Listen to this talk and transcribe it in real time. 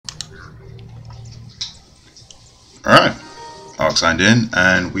Alright, Ark signed in,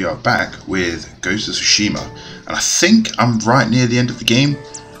 and we are back with Ghost of Tsushima. And I think I'm right near the end of the game.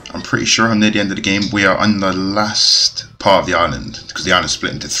 I'm pretty sure I'm near the end of the game. We are on the last part of the island, because the island's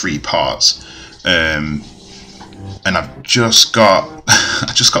split into 3 parts. And I've just got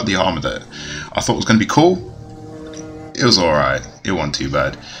I just got the armor that I thought was going to be cool. It was alright. It wasn't too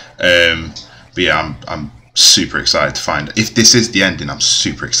bad. But yeah, I'm super excited to find, if this is the ending, I'm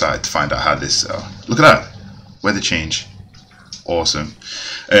super excited to find out how this look at that weather change, awesome.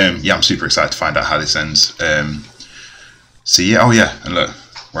 Yeah, I'm super excited to find out how this ends. So yeah, oh yeah, and look,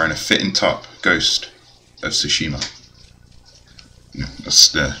 wearing a fitting top, Ghost of Tsushima. Yeah,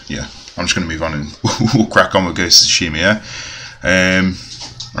 that's yeah, I'm just gonna move on and we'll crack on with Ghost of Tsushima. Yeah.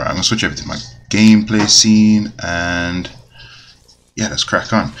 Right, I'm gonna switch over to my gameplay scene and yeah, let's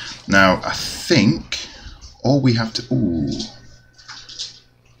crack on. Now I think all we have to,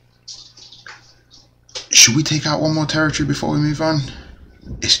 should we take out one more territory before we move on?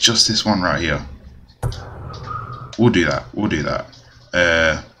 It's just this one right here. We'll do that. We'll do that.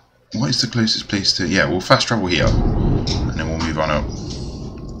 What is the closest place to? Yeah, we'll fast travel here, and then we'll move on up.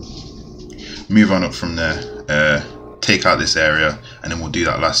 Move on up from there. Take out this area, and then we'll do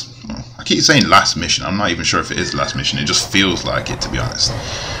that last. Well, I keep saying last mission. I'm not even sure if it is the last mission. It just feels like it, to be honest.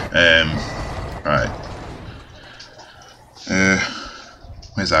 Right.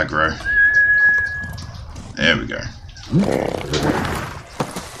 Where's aggro? There we go.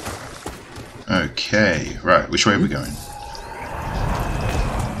 Okay, right, which way are we going?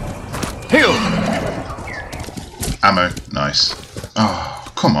 Heal! Ammo, nice. Oh,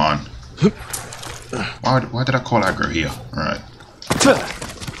 come on. Why did I call aggro here? Right.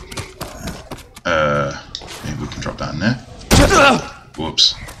 Maybe we can drop that in there.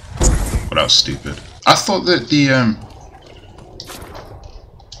 Whoops. Well, that was stupid. I thought that the, am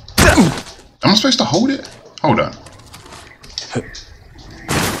I supposed to hold it? Hold on.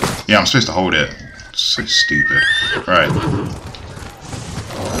 Yeah, I'm supposed to hold it. So stupid. Right.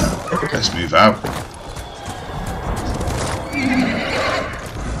 Let's move out.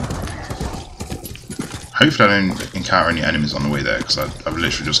 Hopefully I don't encounter any enemies on the way there, because I've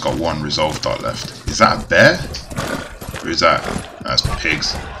literally just got 1 resolve dot left. Is that a bear? Or is that... That's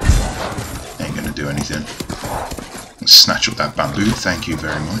pigs. Ain't gonna do anything. Snatch up that bamboo, thank you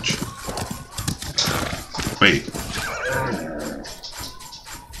very much. Wait.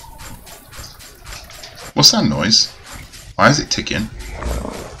 What's that noise? Why is it ticking?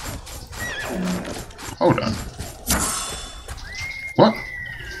 Hold on. What?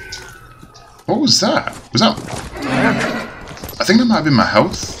 What was that? Was that... I think that might have been my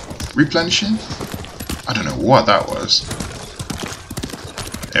health replenishing. I don't know what that was.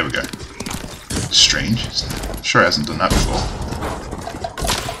 There we go. Strange. I'm sure it hasn't done that before.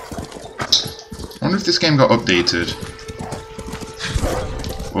 I wonder if this game got updated.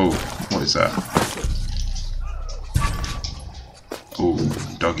 Whoa, what is that? Oh,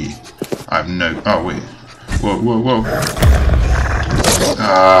 doggy. I have no... Oh, wait. Whoa, whoa, whoa.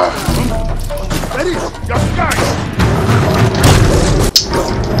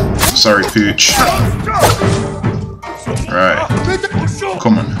 Sorry, Pooch. Right.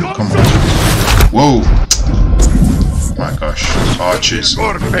 Come on, come on. Whoa. My gosh. Archers. I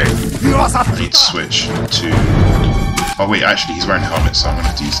need to switch to... Oh wait, actually he's wearing a helmet, so I'm going to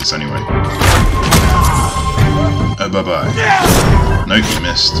have to use this anyway. Oh, bye-bye. Nope, he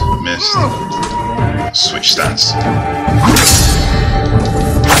missed. Missed. Switch stance.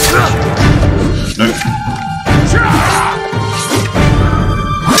 Nope.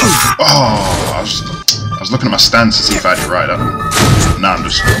 Oh, I was looking at my stance to see if I had it right up. Now I'm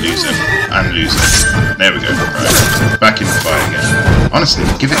just losing and losing. There we go. Right. Back in the fight again. Honestly,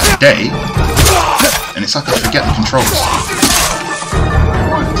 give it a day, and it's like I forget the controls.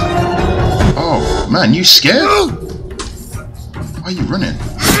 Oh, man, you scared? Why are you running?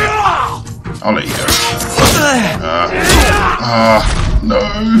 I'll let you go. No.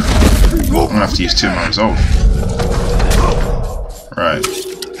 I'm gonna have to use 2 of my resolve. Right.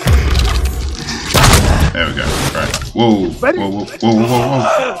 There we go. Right. Whoa. Whoa, whoa, whoa, whoa, whoa.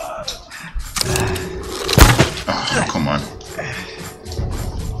 Oh, come on.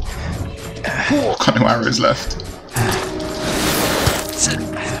 I've got no arrows left.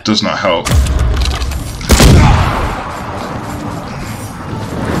 Does not help.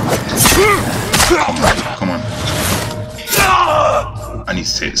 Come on. I need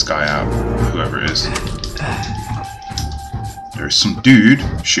to take this guy out, whoever it is. There is some dude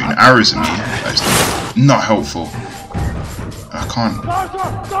shooting arrows at me. That is not helpful. I can't.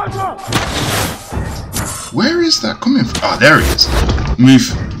 Where is that coming from? Ah, there he is.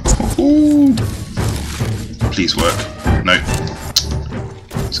 Move. Ooh. Please work. No.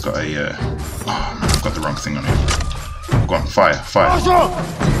 He's got a... oh man, I've got the wrong thing on him. Go on, fire, fire. Oh,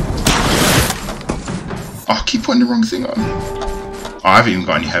 I keep putting the wrong thing on. Oh, I haven't even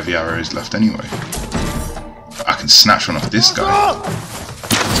got any heavy arrows left anyway. I can snatch one off this guy.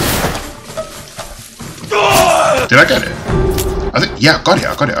 Did I get it? I think, yeah, I got it.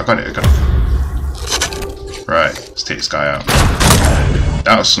 Right, let's take this guy out.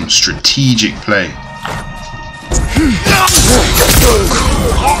 That was some strategic play.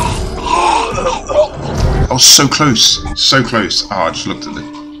 I was so close. So close. Oh, I just looked at the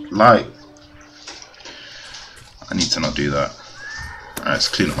light. I need to not do that. Alright, let's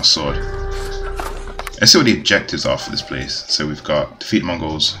clean up my sword. Let's see what the objectives are for this place. So we've got defeat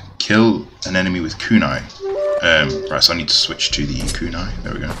Mongols, kill an enemy with kunai. Right, so I need to switch to the kunai.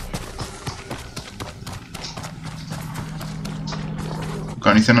 There we go.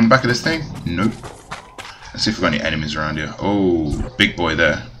 Got anything on the back of this thing? Nope. Let's see if we've got any enemies around here. Oh, big boy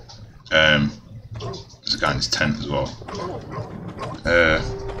there. There's a guy in his tent as well. I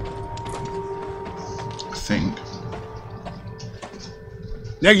think.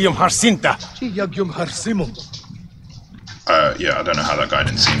 Yeah, I don't know how that guy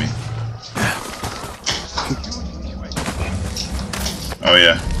didn't see me. Oh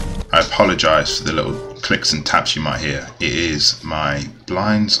yeah, I apologise for the little clicks and taps you might hear. It is my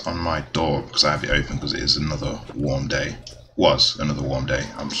blinds on my door because I have it open because it is another warm day. Was another warm day.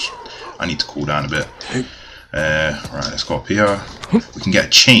 I need to cool down a bit. Right, let's go up here. We can get a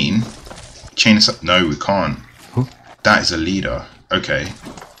chain. Chain us up. No, we can't. That is a leader. Okay.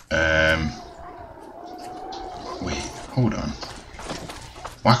 Wait, hold on.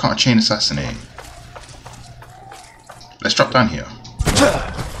 Why can't I chain assassinate? Let's drop down here.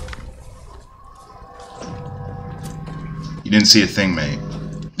 You didn't see a thing, mate.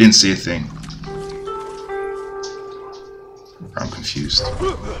 Didn't see a thing. I'm confused.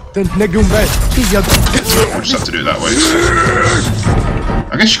 We'll just have to do it that way.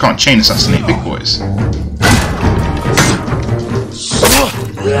 I guess you can't chain assassinate big boys.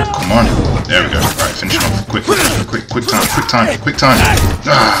 Come on. There we go. Right, finish him off. Quick time.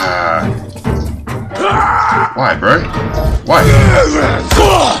 Ah. Why, bro? Why?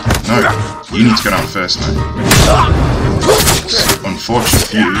 No, you need to go down first, man. It's unfortunate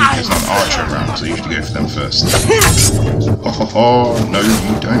for you, there's not an archer around, so you usually go for them first. Oh, no,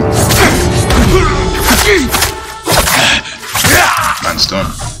 you don't. Man's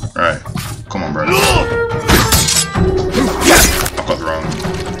done. Right, come on, bro. I've got the wrong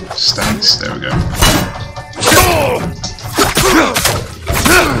stance. There we go.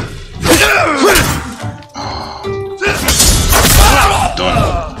 Done.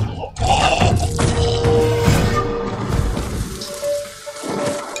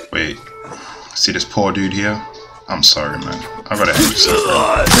 Wait, see this poor dude here? I'm sorry, man. I gotta help yourself,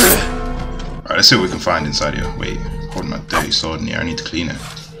 bro. Right, let's see what we can find inside here. Wait, holding my dirty sword in here. I need to clean it.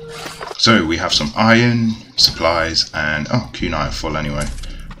 So we have some iron, supplies, and oh, kunai are full anyway.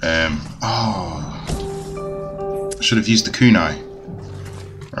 Oh, I should have used the kunai.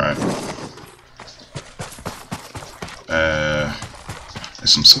 Right.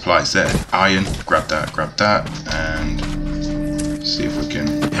 There's some supplies there. Iron, grab that, and see if we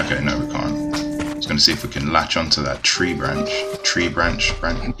can. Okay, no, we can't. I was going to see if we can latch onto that tree branch. Tree branch.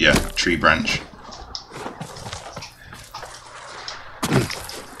 Yeah, tree branch.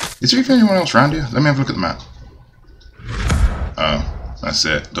 Is there even anyone else around here? Let me have a look at the map. Oh, that's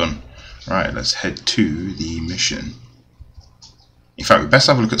it. Done. Right, let's head to the mission. In fact, we best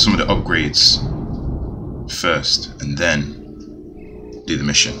have a look at some of the upgrades first, and then do the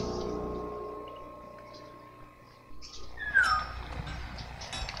mission.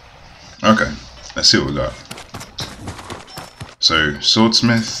 Okay, let's see what we got. So,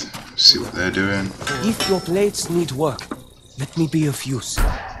 swordsmith, see what they're doing. If your blades need work, let me be of use.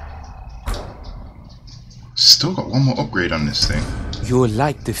 Still got one more upgrade on this thing. You'll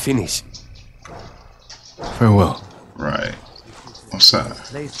like the finish. Farewell. Right. What's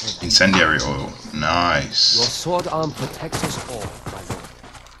that? Incendiary oil. Nice. Your sword arm protects us all, my lord.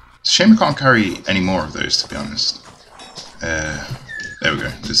 It's a shame we can't carry any more of those, to be honest. There we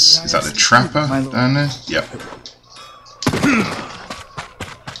go. Is that the trapper down there? Yep.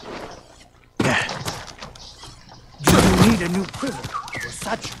 Do you need a new quiver or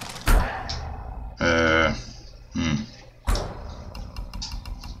such?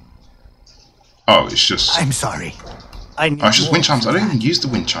 Oh, it's just... I'm sorry. Oh, it's just wind chimes. I don't even use the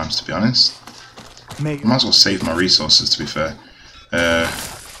wind chimes, to be honest. Might as well save my resources, to be fair.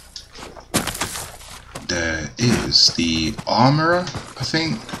 There is the armorer, I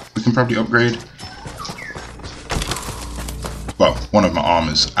think. We can probably upgrade. one of my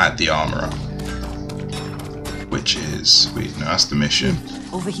armors at the armorer. Which is... wait, no, that's the mission.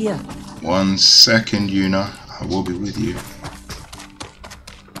 Over here. 1 second, Yuna. I will be with you.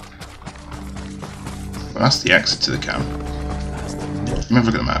 Well, that's the exit to the camp. Let me have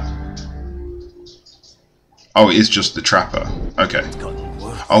a look at the map. Oh, it is just the trapper. Okay.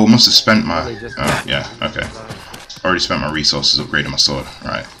 Oh, I must have spent my... oh, yeah, okay. Already spent my resources upgrading my sword.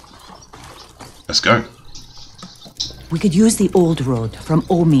 Right. Let's go. We could use the old road from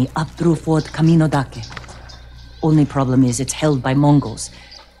Omi up through Fort Camino Dake. Only problem is it's held by Mongols.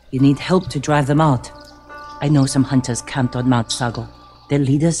 You need help to drive them out. I know some hunters camped on Mount Sago. Their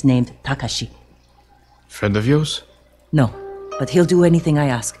leader's named Takashi. Friend of yours? No, but he'll do anything I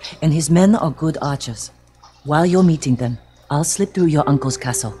ask, and his men are good archers. While you're meeting them, I'll slip through your uncle's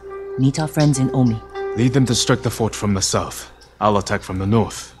castle. Meet our friends in Omi. Lead them to strike the fort from the south. I'll attack from the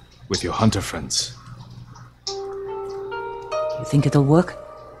north, with your hunter friends. You think it'll work?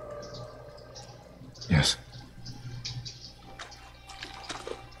 Yes.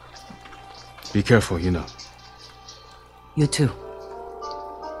 Be careful, you know. You too.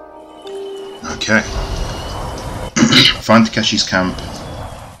 Okay. Find Takeshi's camp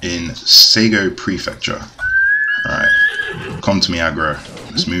in Seigo Prefecture. Alright. Come to me, aggro.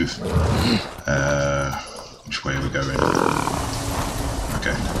 Let's move. Which way are we going?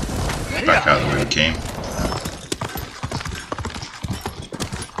 Okay. Back out the way we came.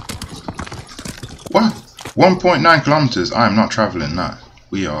 What? 1.9 kilometers? I am not traveling that.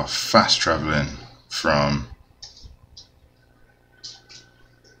 We are fast traveling from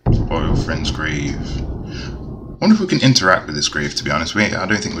Royal Friend's grave. I wonder if we can interact with this grave, to be honest. I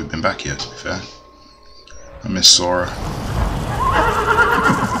don't think we've been back yet, to be fair. I miss Sora.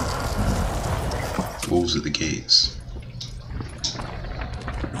 Wolves at the gates.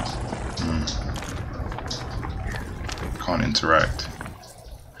 Can't interact.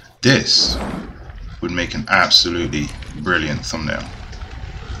 This would make an absolutely brilliant thumbnail.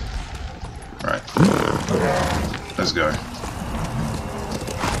 Right. Let's go.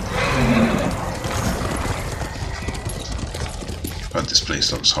 God, this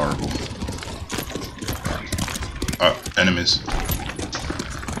place looks horrible. Oh, enemies. Oh,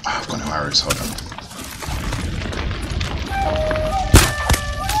 I've got no arrows, hold on.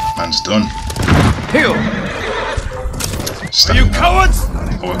 Man's done. Heal! Are you cowards?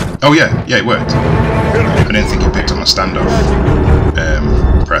 Oh yeah, it worked. I didn't think he picked up my standoff.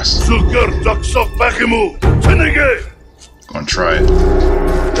 Press. Go on, try it.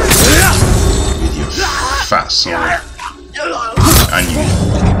 With your fat sword. And you.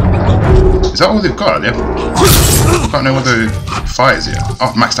 Is that all they've got? They've got no other fighters here. Oh,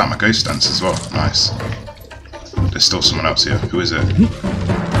 I've maxed out my ghost dance as well. Nice. There's still someone else here. Who is it?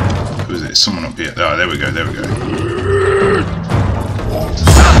 Who is it? It's someone up here. Oh, there we go, there we go.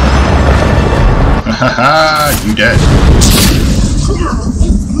 Haha, you dead.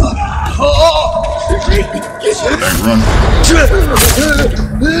 Don't run.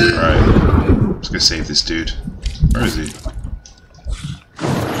 Right. Let's go save this dude. Where is he?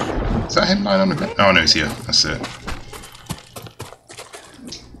 Is that him lying on the ground? Oh no, he's here. That's it.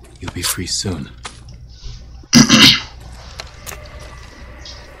 You'll be free soon.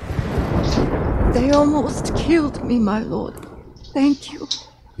 They almost killed me, my lord. Thank you.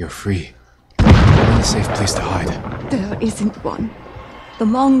 You're free. Find a safe place to hide. There isn't one. The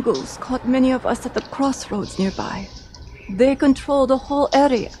Mongols caught many of us at the crossroads nearby. They control the whole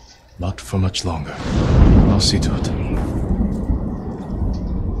area. Not for much longer. I'll see to it.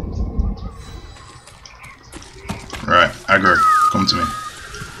 Right, aggro, come to me.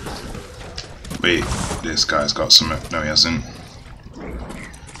 Wait, this guy's got some. No, he hasn't.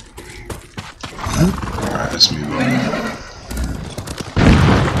 Alright, let's move on.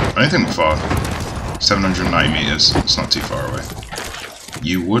 I don't think we're far. 790 meters. It's not too far away.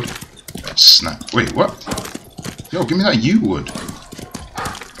 You would? Snap. Wait, what? Yo, give me that you would.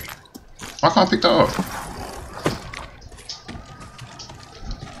 Why can't I pick that up?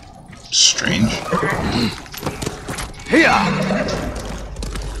 Strange. Here!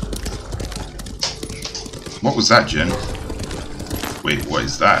 What was that, Jen? Wait, what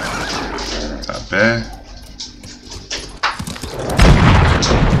is that? Is that a bear?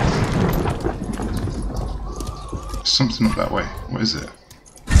 Something up that way. What is it?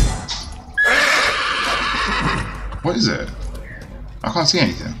 What is it? I can't see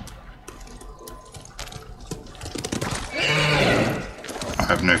anything. I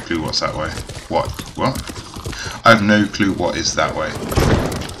have no clue what's that way. What? What? I have no clue what is that way.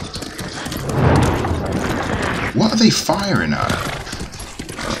 What are they firing at?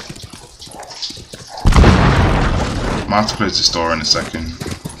 might have to close this door in a second.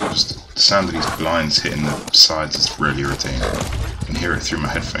 Just the sound of these blinds hitting the sides is really irritating. I can hear it through my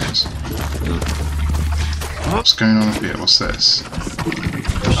headphones. What's going on up here? What's this?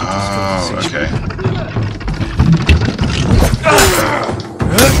 Oh, okay.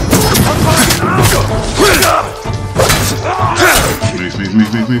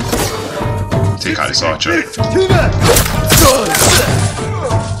 Move. Take out this archer.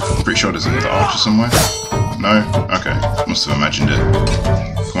 I'm pretty sure there's another archer somewhere. No? Okay. Must have imagined it.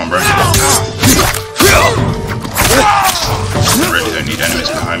 Come on, bro. I really don't need enemies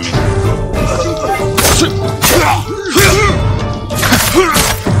behind me.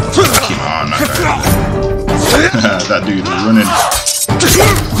 Come on, that guy. That dude's running.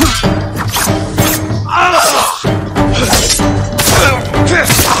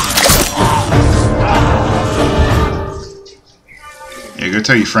 Yeah, go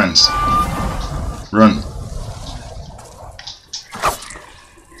tell your friends. Run.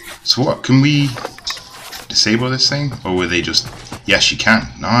 So what, can we disable this thing? Or were they just... Yes, you can.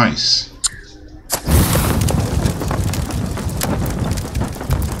 Nice.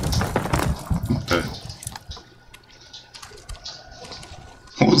 What the...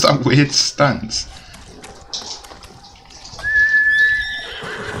 What was that weird stance?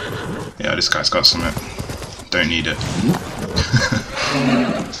 Yeah, this guy's got something. Don't need it.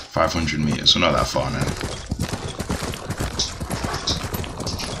 500 meters, we're not that far now.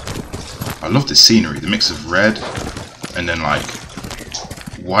 I love the scenery, the mix of red and then like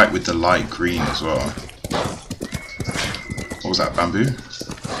white with the light green as well. What was that, bamboo?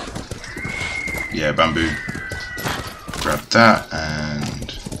 Yeah, bamboo. Grab that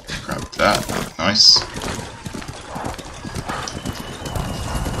and grab that. Nice.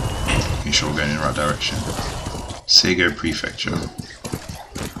 Make sure we're going in the right direction. Seigo Prefecture.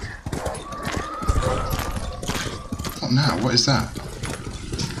 What now? What is that?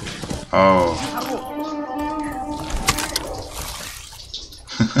 Oh.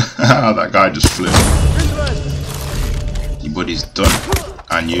 That guy just flew. Your buddy's done.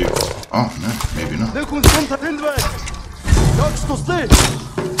 And you. Oh, no, maybe not.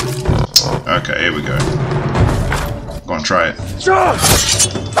 Okay, here we go. Go on, try it.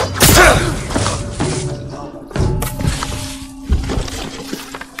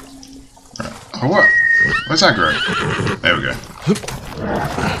 Oh, what? Where's that grow? There we go.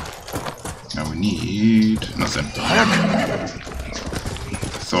 Now we need nothing. I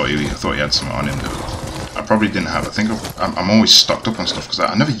thought he had something on him though. I probably didn't have. I think I'm always stocked up on stuff because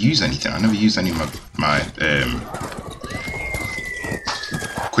I never use anything. I never use any of my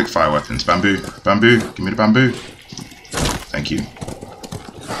quick fire weapons. Bamboo, bamboo. Give me the bamboo. Thank you.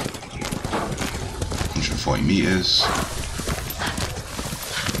 140 meters.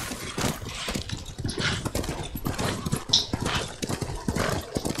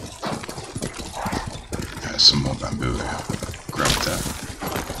 Some more bamboo. Grab that.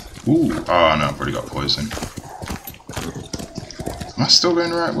 Ooh. Oh no, I've already got poison. Am I still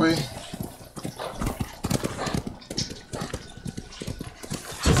going the right way?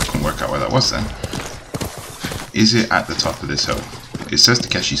 Couldn't work out where that was then. Is it at the top of this hill? It says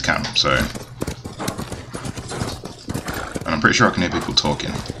Takeshi's camp, so... And I'm pretty sure I can hear people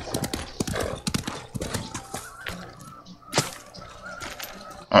talking.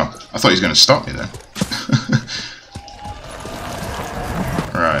 Oh, I thought he was going to stop me then.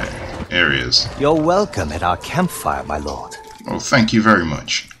 Right, here he is. You're welcome at our campfire, my lord. Oh, thank you very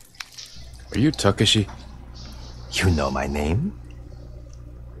much. Are you Takeshi? You know my name?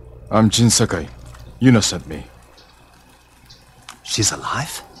 I'm Jin Sakai. Yuna sent me. She's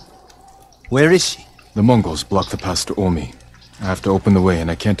alive? Where is she? The Mongols blocked the pass to Omi. I have to open the way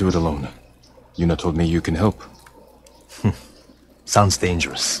and I can't do it alone. Yuna told me you can help. Sounds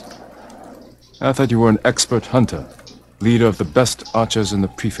dangerous. I thought you were an expert hunter. Leader of the best archers in the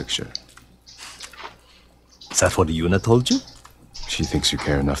prefecture. Is that what Yuna told you? She thinks you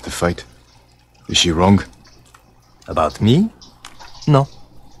care enough to fight. Is she wrong? About me? No.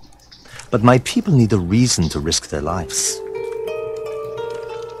 But my people need a reason to risk their lives.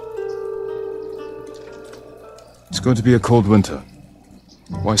 It's going to be a cold winter.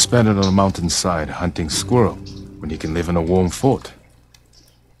 Why spend it on a mountainside hunting squirrel when you can live in a warm fort?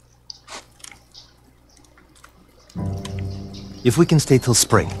 If we can stay till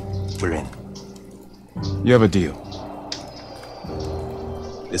spring, we're in. You have a deal.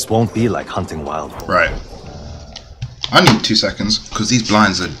 This won't be like hunting wild. Right. I need 2 seconds because these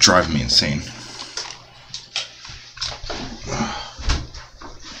blinds are driving me insane.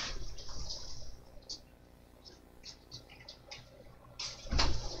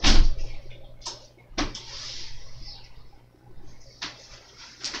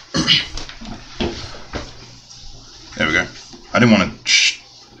 didn't want to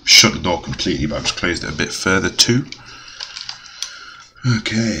shut the door completely, but I've just closed it a bit further too.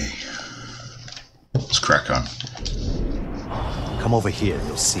 Okay. Let's crack on. Come over here,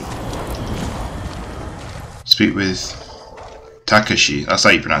 you'll see. Speak with Takashi. That's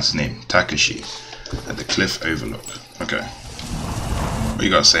how you pronounce his name. Takashi. At the cliff overlook. Okay. What you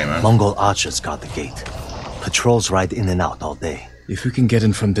gotta say, man? Mongol archers guard the gate. Patrols ride in and out all day. If we can get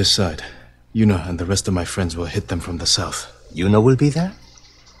in from this side, Yuna and the rest of my friends will hit them from the south. Yuna will be there?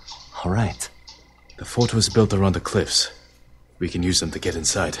 All right. The fort was built around the cliffs. We can use them to get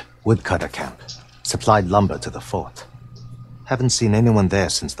inside. Woodcutter camp. Supplied lumber to the fort. Haven't seen anyone there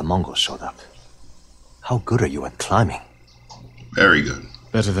since the Mongols showed up. How good are you at climbing? Very good.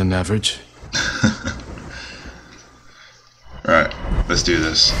 Better than average. Alright, let's do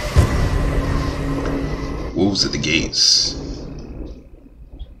this. Wolves at the gates.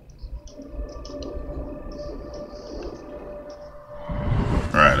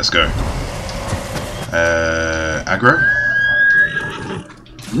 Alright, let's go. Aggro?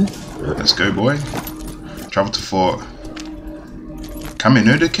 Let's go, boy. Travel to Fort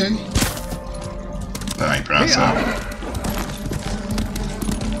Kaminodake? I don't know how you pronounce that.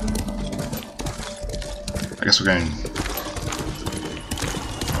 I guess we're going...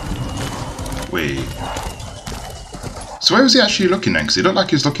 Wait. So where was he actually looking then? Because he looked like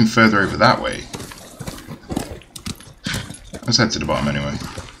he was looking further over that way. Let's head to the bottom anyway.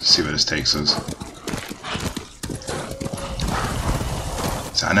 See where this takes us.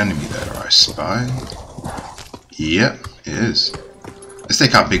 Is that an enemy there? I spy? Yep, it is. Let's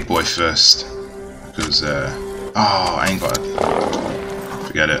take out Big Boy first. Because, oh, I ain't got it.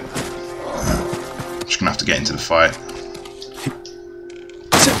 Forget it. Just gonna have to get into the fight.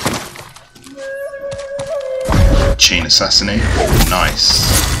 Chain assassinate. Nice.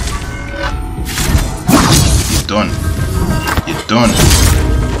 You're done. You're done.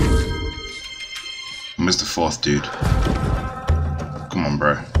 Where's the fourth dude? Come on,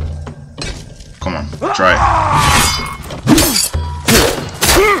 bro. Come on, try it.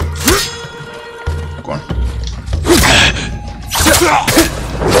 Go on.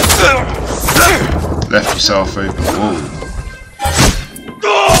 Left yourself open. Whoa.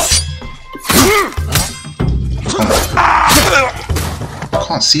 I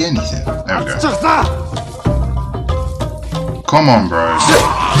can't see anything. There we go. Come on, bro.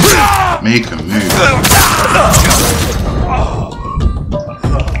 Make a move.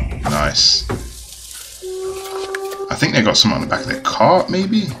 Nice. I think they got someone on the back of their cart,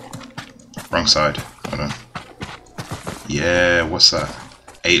 maybe? Wrong side. Hold on. Yeah, what's that?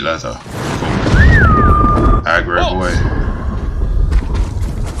 8 leather. Cool. Aggro boy.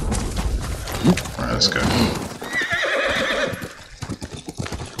 Alright, let's go.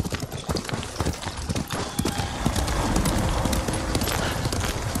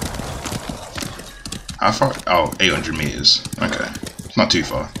 How far? Oh, 800 meters. Okay. It's not too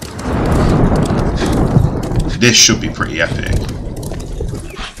far. This should be pretty epic.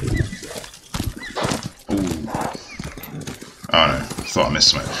 Ooh. Oh no, thought I missed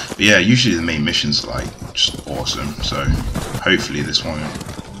something. But yeah, usually the main missions are like just awesome, so hopefully this won't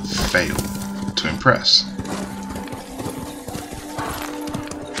fail to impress.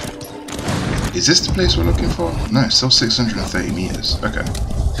 Is this the place we're looking for? No, it's still 630 meters. Okay.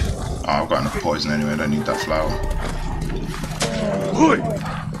 Oh, I've got enough poison anyway, I don't need that flower.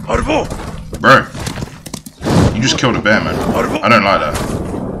 Bro, you just killed a bear, man. I don't like that.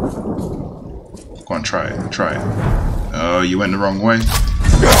 Go on, try it, try it. Oh, you went the wrong way.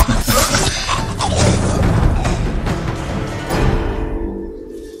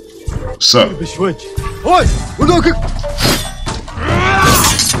 What's up?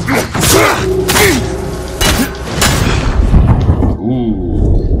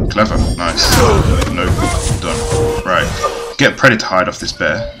 Ooh, clever, nice. Nope, done. Right, get Predator hide off this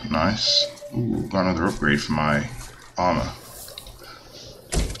bear. Nice. Ooh, got another upgrade for my armor.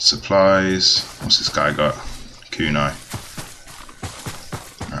 Supplies. What's this guy got? Kunai.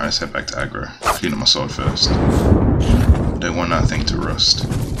 Alright, let's head back to aggro. Clean up my sword first. Don't want that thing to rust.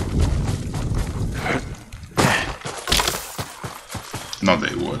 Not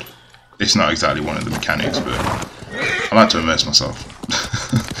that it would. It's not exactly one of the mechanics, but I like to immerse myself.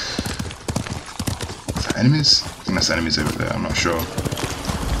 Is that enemies? I think that's enemies over there, I'm not sure.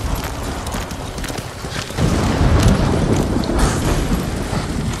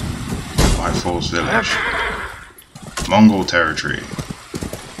 White Falls Village. Mongol territory.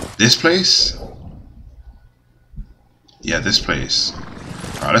 This place? Yeah, this place.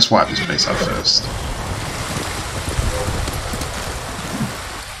 Alright, let's wipe this place out first.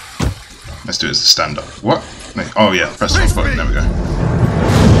 Let's do it as a stand-up. What? No. Oh yeah, press the wrong button. There we go.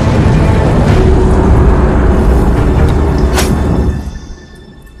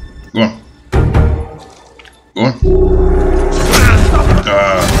 Go on. Go on.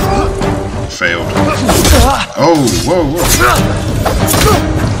 Failed. Oh, whoa, whoa.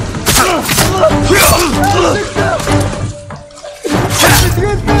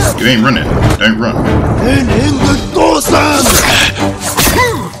 You ain't running. Don't run.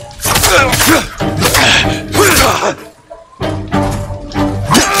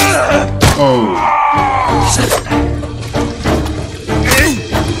 Oh.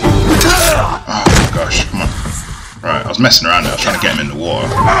 Oh gosh, come on. Right, I was messing around there. I was trying to get him in the water.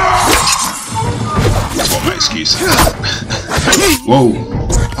 That's what my excuse is. Whoa.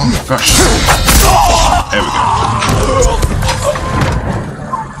 Oh my gosh. There we go.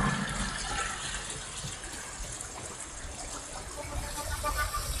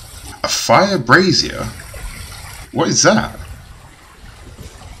 A fire brazier? What is that?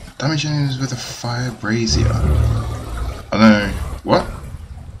 Damage enemies with a fire brazier. I don't know. What?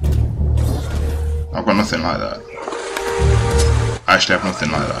 I've got nothing like that. I actually have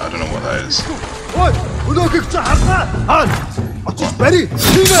nothing like that. I don't know what that is.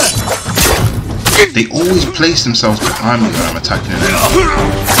 They always place themselves behind me when I'm attacking an enemy.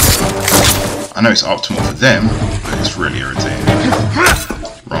 I know it's optimal for them, but it's really irritating.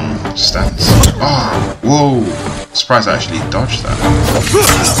 Wrong stance. Oh, whoa. Surprised I actually dodged that.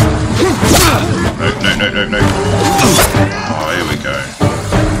 No, no, no, no, no. Oh, here we go.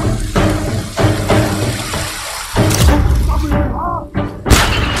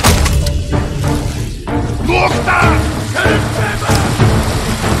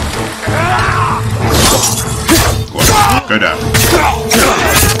 Go down.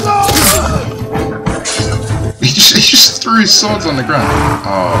 He just threw his swords on the ground.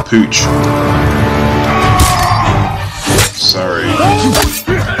 Oh, pooch. Sorry.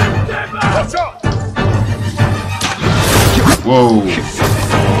 Whoa.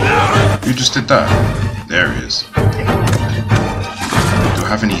 Who just did that? There he is. Do I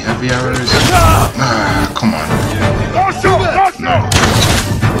have any heavy arrows? Ah, come on. No.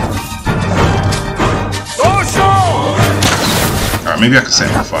 Alright, maybe I can set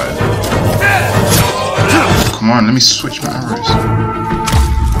him on fire. Come on, let me switch my arrows.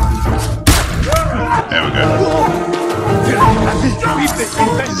 There we go.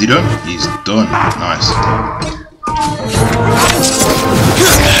 Is he done? He's done. Nice.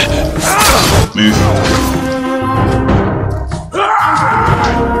 Move.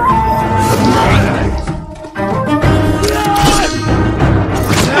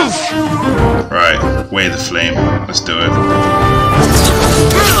 Right, weigh the flame. Let's do it.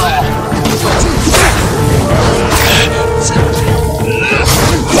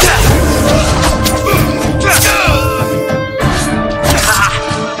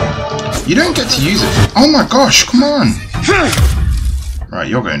 You don't get to use it. Oh my gosh, come on. Right,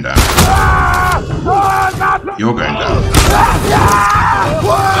 you're going down. You're going down.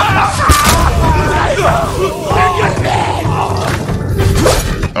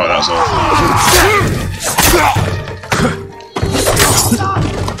 Oh, that was awful.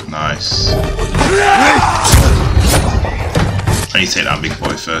 Nice. I need to take that big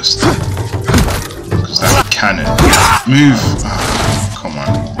boy first. Because that cannon. Move. Oh, come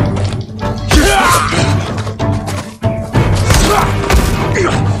on.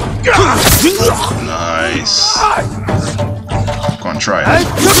 Nice. Go on, try it.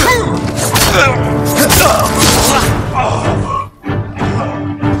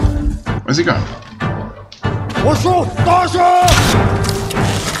 Where's he going?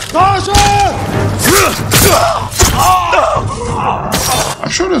 I'm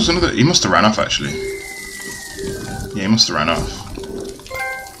sure there was another. He must have ran off actually. Yeah, he must have ran off.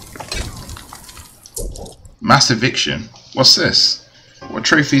 Mass eviction. What's this? What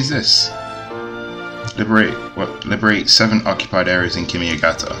trophy is this? Liberate 7 occupied areas in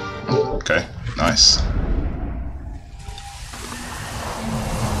Kimiyagata. Oh, okay, nice.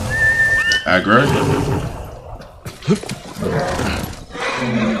 Aggro.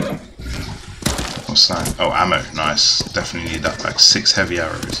 What's that? Oh, ammo. Nice. Definitely need that. Like 6 heavy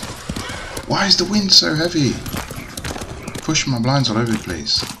arrows. Why is the wind so heavy? Pushing my blinds all over the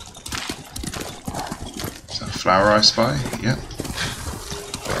place. Is that a flower I spy? Yep.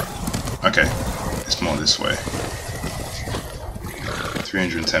 Okay. It's more this way.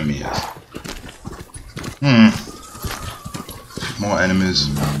 310 meters. More enemies.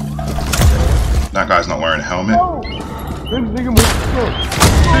 That guy's not wearing a helmet.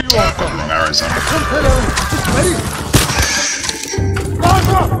 I've got the wrong arrows on.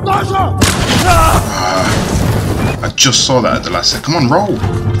 I just saw that at the last second. Come on, roll!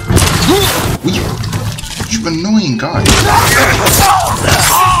 You annoying guy.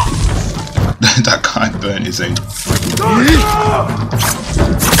 That guy burnt his own.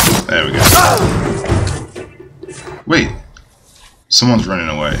 There we go. Wait. Someone's running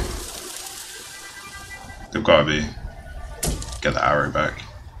away. They've got to be. Get the arrow back.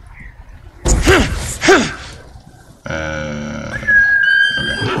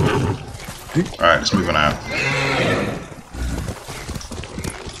 Okay. Alright, let's move on out.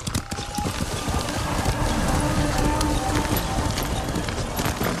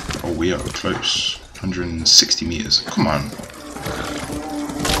 Oh, we are close. 160 meters. Come on.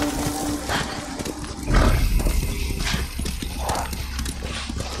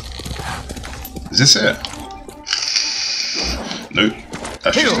 Is this it? Nope.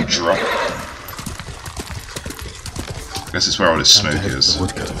 That's just a drop. I guess it's where all this smoke is.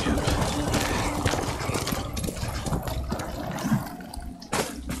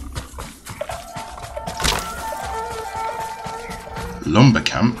 Lumber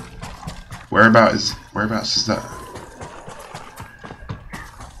camp? Whereabouts is that?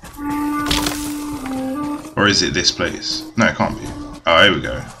 Or is it this place? No, it can't be. Oh, here we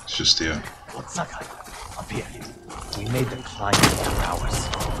go. It's just here. Up here. We made the climb in 2 hours.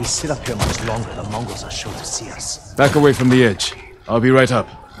 If we sit up here much longer, the Mongols are sure to see us. Back away from the edge. I'll be right up.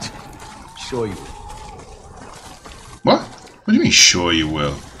 Sure you will. What? What do you mean, sure you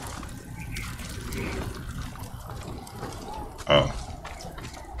will? Oh.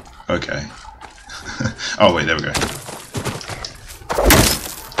 Okay. Oh, wait, there we go.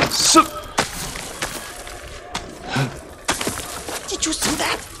 Did you see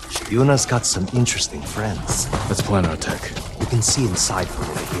that? Yuna's got some interesting friends. Let's plan our attack. You can see inside from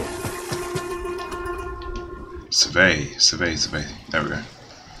over here. Survey. There we go.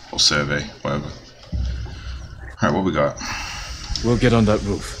 Or survey, whatever. Alright, what we got? We'll get on that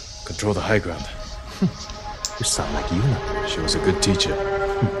roof. Control the high ground. You sound like Yuna. She was a good teacher.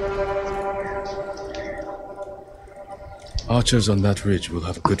 Archers on that ridge will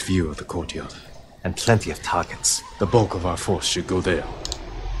have a good view of the courtyard. And plenty of targets. The bulk of our force should go there.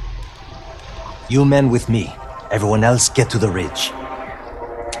 You men with me. Everyone else get to the ridge.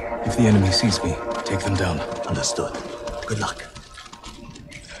 If the enemy sees me, take them down. Understood. Good luck.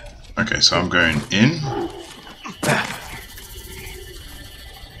 Okay, so I'm going in.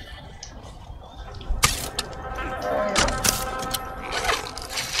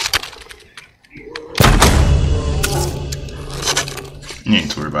 You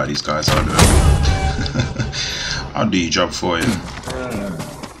ain't to worry about these guys, I'll do it. I'll do your job for you.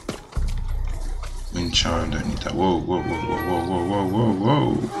 Wind chime, don't need that. Whoa.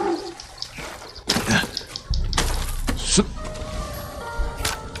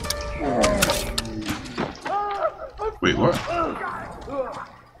 Wait, what?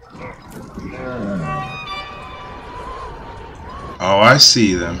 Oh, I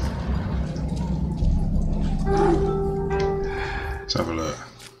see them. Let's have a look.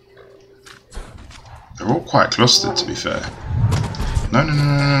 They're all quite clustered, to be fair. No.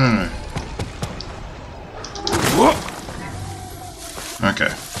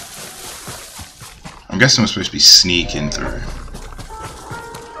 Okay. I'm guessing we're supposed to be sneaking through.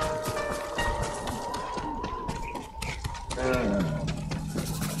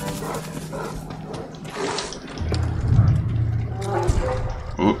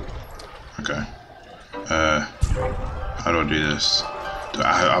 Oh, okay. How do I do this?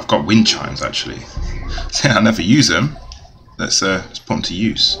 I've got wind chimes actually. I never use them. Let's put them to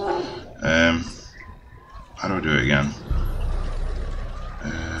use. How do I do it again?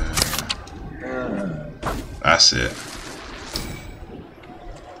 That's it.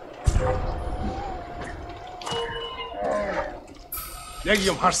 Well,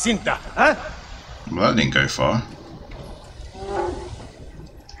 that didn't go far.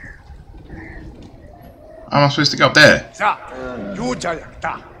 How am I supposed to go up there?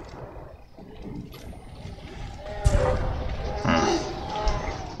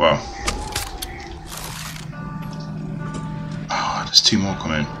 Well. Oh, there's 2 more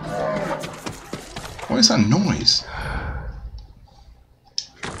coming. What is that noise?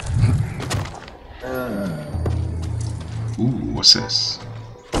 Ooh, what's this?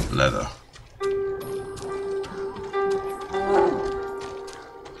 Leather.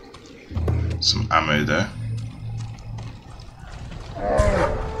 Some ammo there.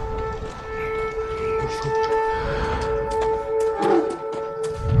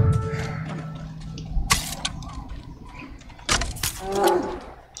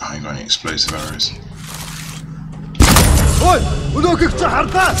 I ain't got any explosive arrows.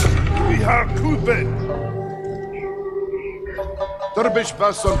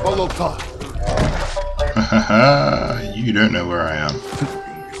 You don't know where I am.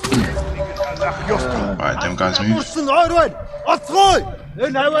 Alright, them guys move.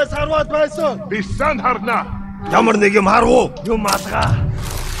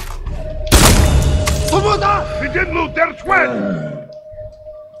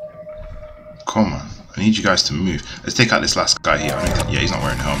 Come on, I need you guys to move. Let's take out this last guy here. I don't think, yeah, he's not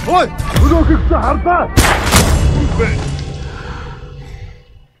wearing a helmet.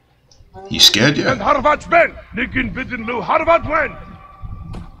 You scared yet?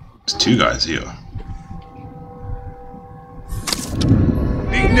 There's two guys here.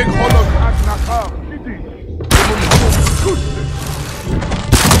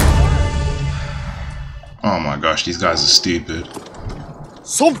 Oh my gosh, these guys are stupid.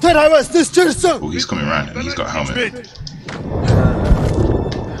 Oh, he's coming around and he's got a helmet.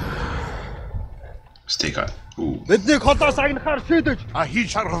 Let's take out. Ooh.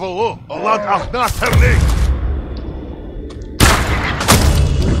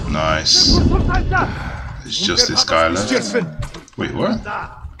 Nice. It's just this guy left. Wait, what?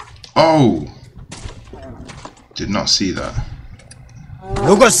 Oh! Did not see that.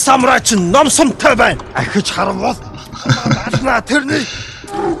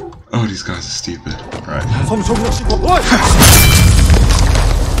 Oh, these guys are stupid. Right.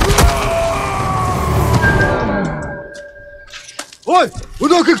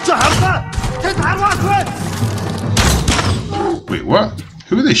 Wait, what?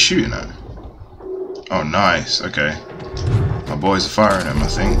 Who are they shooting at? Oh, nice. Okay. My boys are firing at them, I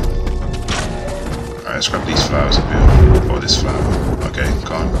think. Alright, let's grab these flowers up here. Or this flower. Okay,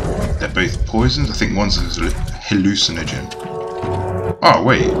 can't. They're both poisons. I think one's a hallucinogen. Oh,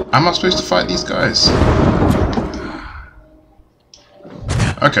 wait. Am I supposed to fight these guys?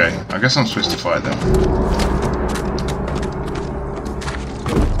 Okay, I guess I'm supposed to fight them.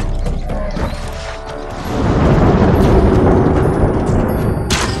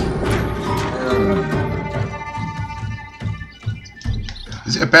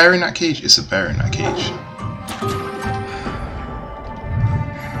 Is it a bear in that cage? It's a bear in that cage.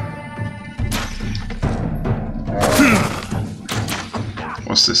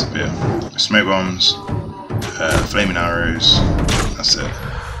 What's this up here? Smoke bombs, flaming arrows. That's it.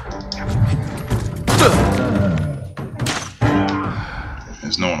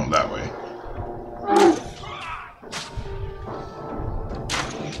 There's no one up that way.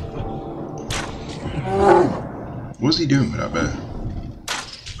 What's he doing with that bear?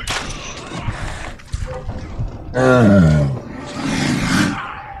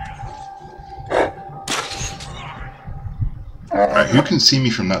 Alright, who can see me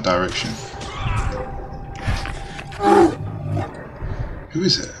from that direction? Who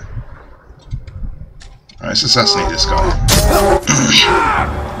is it? Alright, let's assassinate this guy.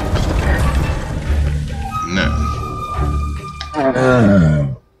 No.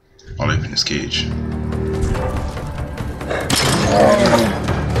 I'll open his cage.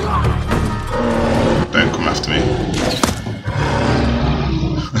 Don't come after me.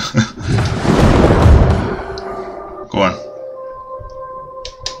 Go on.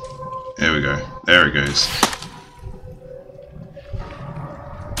 There we go. There it goes.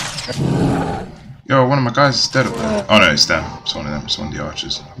 Yo, one of my guys is dead up there. Oh no, it's them. It's one of them. It's one of the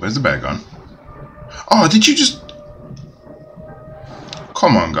archers. Where's the bear gone? Oh, did you just...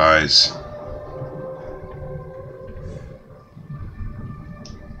 Come on, guys.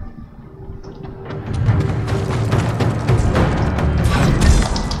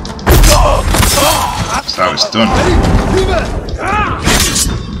 That's how it's done.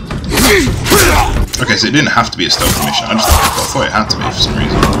 Okay, so it didn't have to be a stealth mission. I thought it had to be for some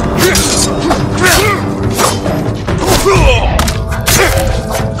reason.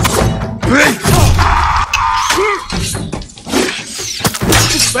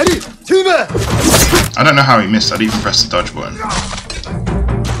 I don't know how he missed. I didn't even press the dodge button.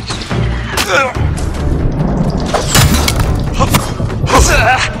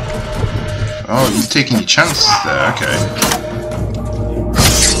 Oh, you're taking your chances there. Okay.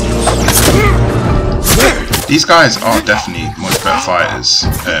 These guys are definitely much better fighters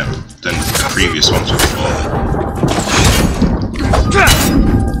than the previous ones before.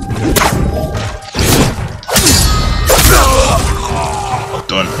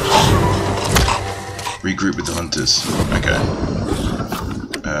 Done. Regroup with the hunters. Okay.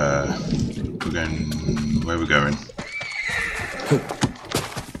 We're going... Where are we going?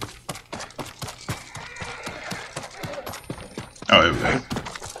 Oh, here we go.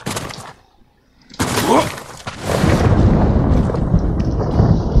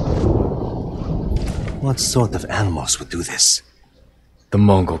 What sort of animals would do this? The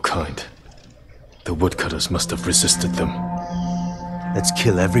Mongol kind. The woodcutters must have resisted them. Let's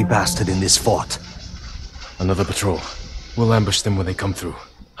kill every bastard in this fort. Another patrol. We'll ambush them when they come through.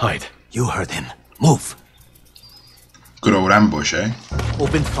 Hide. You heard him. Move. Good old ambush, eh?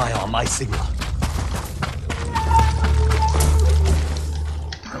 Open fire on my signal.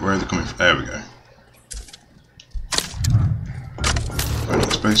 Right, where are they coming from? There we go. Any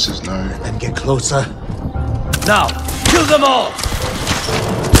explosives? No. Then get closer. Now, kill them all!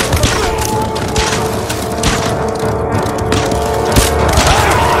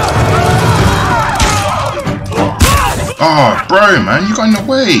 Oh, bro, man, you got in the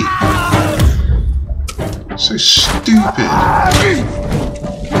way. So stupid.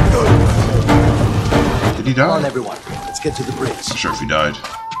 Did he Come on, die? everyone. Let's get to the bridge. Not sure if he died.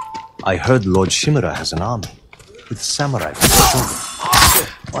 I heard Lord Shimura has an army with samurai for the children.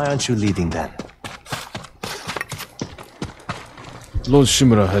 Why aren't you leading them? Lord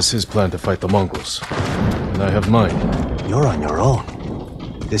Shimura has his plan to fight the Mongols. And I have mine. You're on your own.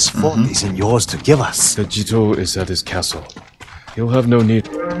 This fort isn't yours to give us. The Jito is at his castle. He'll have no need.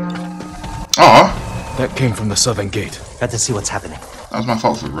 Oh, That came from the southern gate. Got to see what's happening. that was my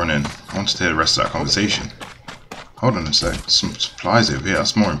fault for running. I wanted to hear the rest of that conversation. Hold on a sec. Some supplies over here.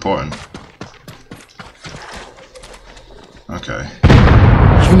 That's more important. Okay.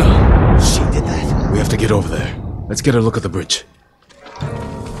 Yuna! She did that. We have to get over there. Let's get a look at the bridge.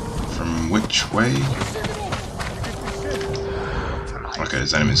 From which way? Okay,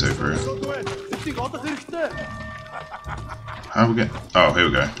 there's enemies over here. How we get? Oh, here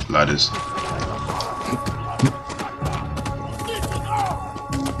we go. Ladders.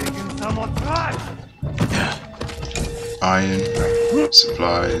 Iron.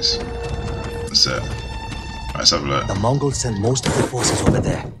 Supplies. That's it. Right, let's have a look. The Mongols sent most of the forces over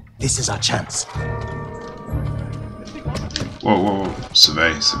there. This is our chance. Whoa, whoa, whoa.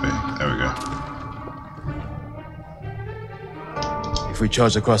 Survey, survey. There we go. If we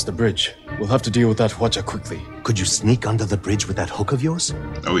charge across the bridge, we'll have to deal with that Hwacha quickly. Could you sneak under the bridge with that hook of yours?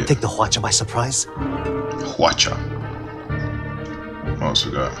 Oh, yeah. Take the Hwacha by surprise? Hwacha. What else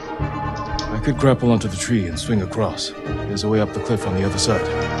we got? I could grapple onto the tree and swing across. There's a way up the cliff on the other side.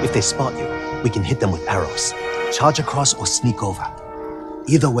 If they spot you, we can hit them with arrows. Charge across or sneak over.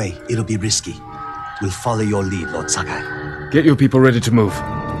 Either way, it'll be risky. We'll follow your lead, Lord Sakai. Get your people ready to move.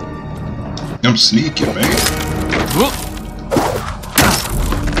 I'm sneaking, mate.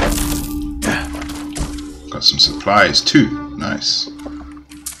 Got some supplies too. Nice.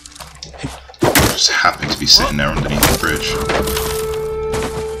 Just happy to be sitting there underneath the bridge.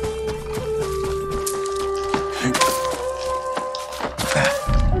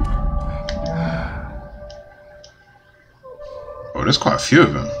 Oh, there's quite a few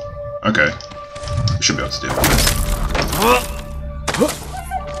of them. Okay. We should be able to deal with it.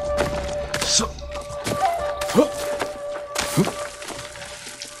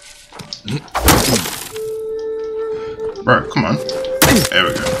 Bro, come on. There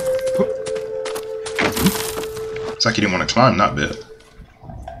we go. It's like he didn't want to climb that bit.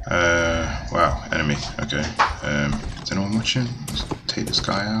 Wow, enemy. Okay. Is anyone watching? Let's take this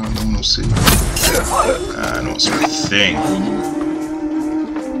guy out, no one will see. Not some thing.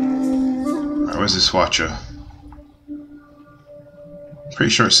 Alright, where's this Hwacha? Pretty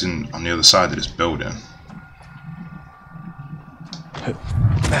sure it's on the other side of this building.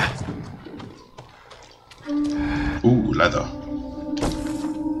 Ooh, leather.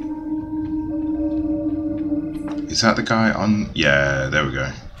 Is that the guy on? Yeah, there we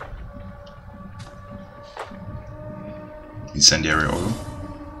go. Incendiary oil.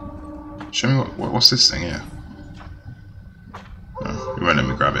 Show me what's this thing here? No, you won't let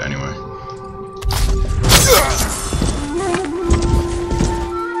me grab it anyway.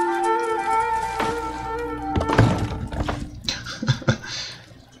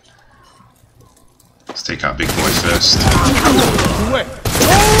 Let's take out big boy first.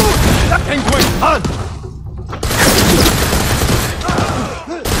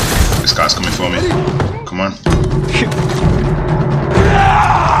 This guy's coming for me. Come on.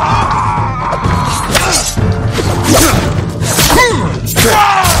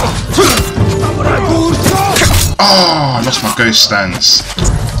 Oh, I lost my ghost stance.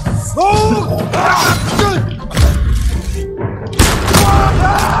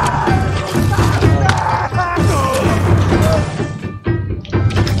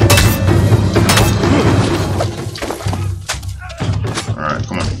 Alright,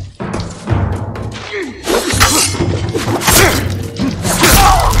 come on.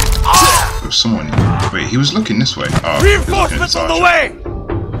 There's someone. Wait, he was looking this way. Oh, reinforcements on the way!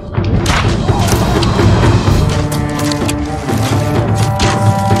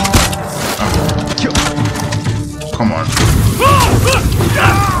 come on.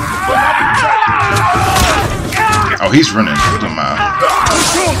 Oh, he's running. Doesn't matter.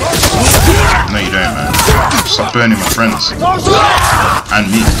 No, you don't, man. Stop burning my friends. And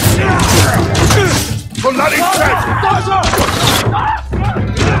me.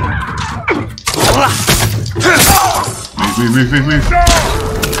 Move.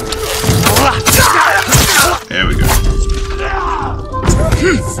 There we go.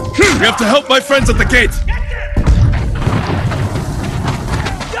 We have to help my friends at the gate.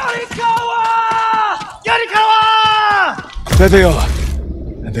 There they are.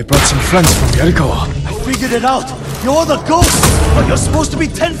 And they brought some friends from Yarikawa. I figured it out. You're the ghost, but you're supposed to be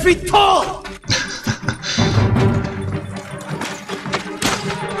 10 feet tall.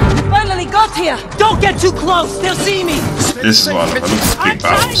 You finally got here. Don't get too close. They'll see me. This is why I love the big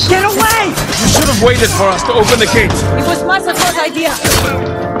battles. Get away! You should have waited for us to open the gate. It was Masato's idea.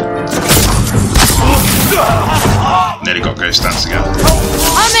 Nearly got ghost dance again.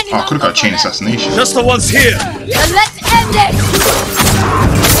 How many? Oh, I could have got chain assassination. Just the ones here. Then let's end it.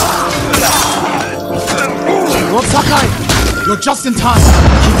 Lord Sakai, you're just in time.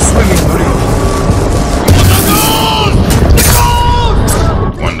 Keep swinging, Maria.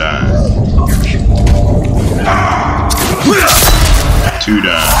 One down. Two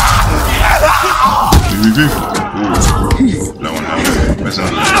down. Move. Ooh. Low on health. Where's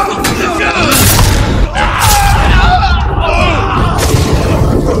another?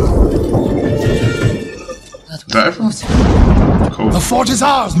 Is that everyone? Cool. The fort is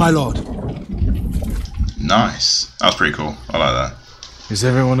ours, my lord. Nice. That was pretty cool. I like that. Is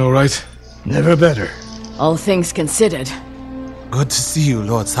everyone alright? Never better. All things considered. Good to see you,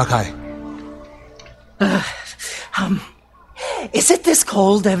 Lord Sakai. Is it this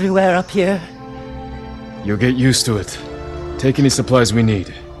cold everywhere up here? You'll get used to it. Take any supplies we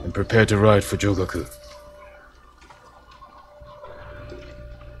need, and prepare to ride for Jogaku.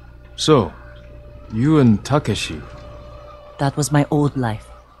 So, you and Takeshi, That was my old life.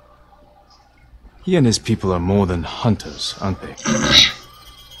 he and his people are more than hunters, aren't they?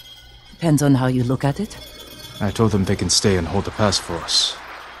 Depends on how you look at it. I told them they can stay and hold the pass for us.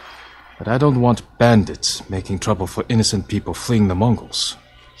 But I don't want bandits making trouble for innocent people fleeing the Mongols.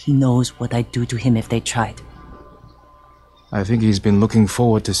 He knows what I'd do to him if they tried. I think he's been looking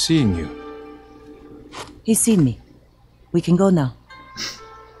forward to seeing you. He's seen me. We can go now.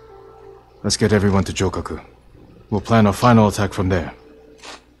 Let's get everyone to Jogaku. We'll plan our final attack from there.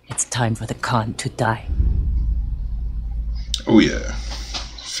 It's time for the Khan to die. Oh yeah.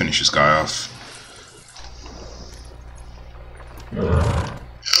 Finish this guy off.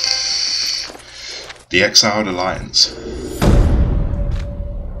 The Exiled Alliance.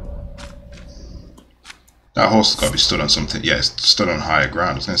 That horse has got to be stood on something. Yeah, it's stood on higher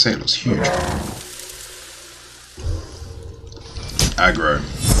ground. I was going to say it looks huge. Aggro.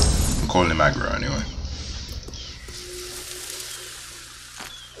 I'm calling him aggro anyway.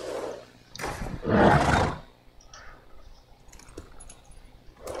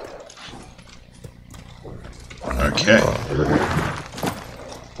 Okay.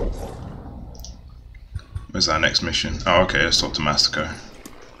 Where's our next mission? Oh, okay, let's talk to Masako.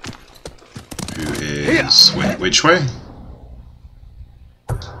 Who is... which way?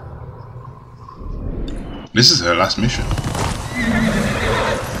 This is her last mission.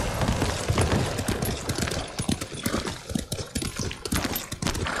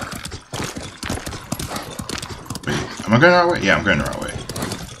 Wait, am I going the right way? Yeah, I'm going the right way.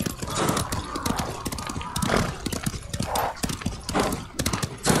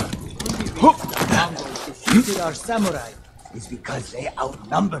 Our samurai is because they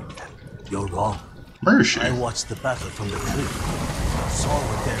outnumbered them. You're wrong. Where is she? I watched the battle from the cliff. Saw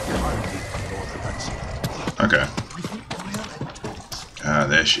what their Khan did to North Dutch. Okay. Ah,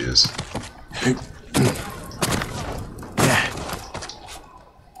 there she is.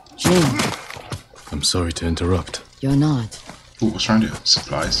 Jin, I'm sorry to interrupt. you're not. Ooh, what's around here?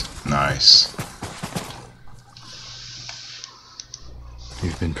 Supplies. Nice.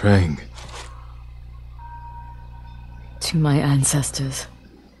 You've been praying. To my ancestors.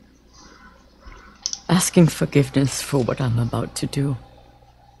 Asking forgiveness for what I'm about to do.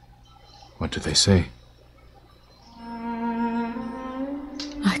 What do they say?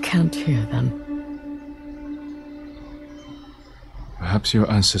 I can't hear them. Perhaps your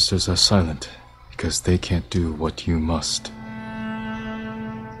ancestors are silent because they can't do what you must.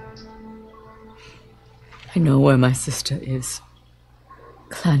 I know where my sister is.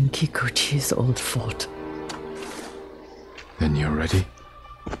 Clan Kikuchi's old fort. Then you're ready?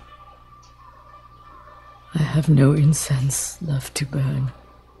 I have no incense left to burn.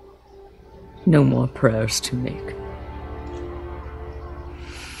 No more prayers to make.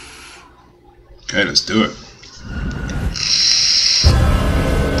 Okay, let's do it.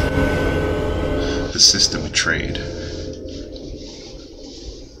 The sister betrayed.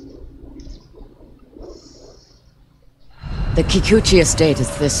 The Kikuchi estate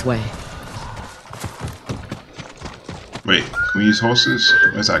is this way. Wait, can we use horses?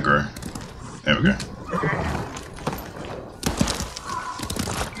 Where's that grow? There we go.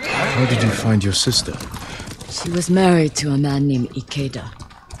 How did you find your sister? She was married to a man named Ikeda,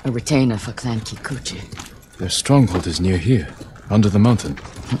 a retainer for Clan Kikuchi. Their stronghold is near here, under the mountain.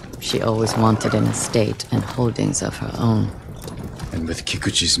 She always wanted an estate and holdings of her own. And with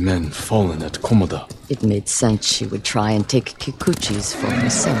Kikuchi's men fallen at Komoda. It made sense she would try and take Kikuchi's for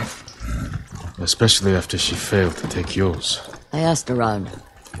herself. Especially after she failed to take yours. I asked around.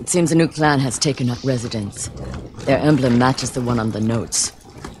 It seems a new clan has taken up residence. Their emblem matches the one on the notes.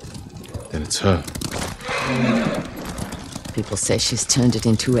 Then it's her. People say she's turned it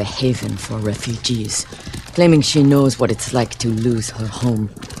into a haven for refugees, claiming she knows what it's like to lose her home.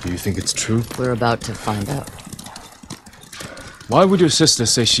 Do you think it's true? We're about to find out. Why would your sister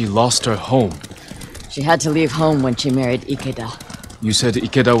say she lost her home? She had to leave home when she married Ikeda. You said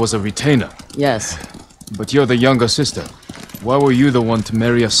Ikeda was a retainer. Yes. But you're the younger sister. Why were you the one to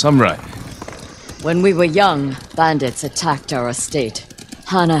marry a samurai? When we were young, bandits attacked our estate.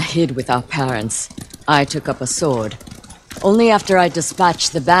 Hana hid with our parents. I took up a sword. Only after I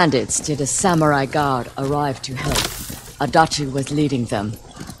dispatched the bandits did a samurai guard arrive to help. Adachi was leading them.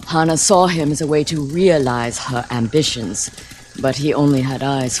 Hana saw him as a way to realize her ambitions, but he only had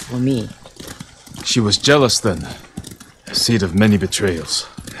eyes for me. She was jealous then. A seed of many betrayals.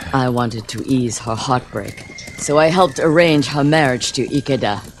 I wanted to ease her heartbreak, so I helped arrange her marriage to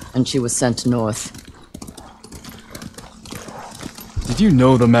Ikeda, and she was sent north. Did you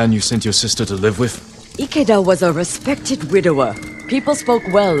know the man you sent your sister to live with? Ikeda was a respected widower. People spoke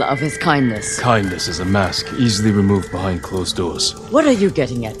well of his kindness. Kindness is a mask, easily removed behind closed doors. What are you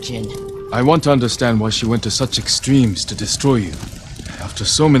getting at, Jin? I want to understand why she went to such extremes to destroy you. After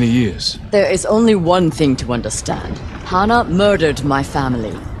so many years. There is only one thing to understand. Hana murdered my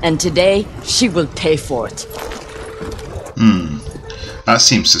family, and today she will pay for it. That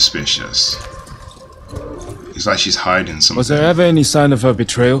seems suspicious. It's like she's hiding something. Was there ever any sign of her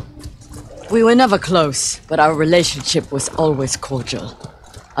betrayal? We were never close, but our relationship was always cordial.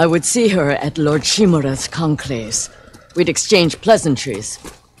 I would see her at Lord Shimura's conclaves. We'd exchange pleasantries.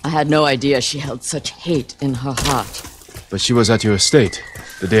 I had no idea she held such hate in her heart. But she was at your estate,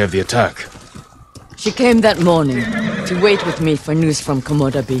 the day of the attack. She came that morning to wait with me for news from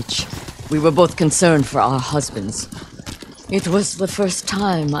Komoda Beach. We were both concerned for our husbands. It was the first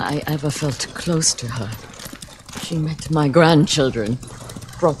time I ever felt close to her. She met my grandchildren,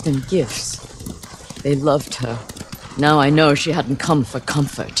 brought them gifts. They loved her. Now I know she hadn't come for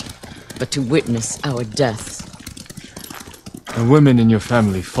comfort, but to witness our deaths. The women in your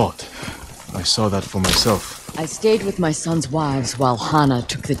family fought. I saw that for myself. I stayed with my son's wives while Hana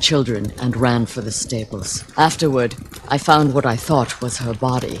took the children and ran for the stables. Afterward, I found what I thought was her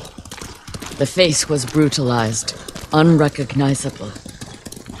body. The face was brutalized, unrecognizable.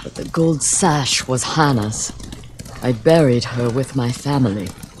 But the gold sash was Hana's. I buried her with my family.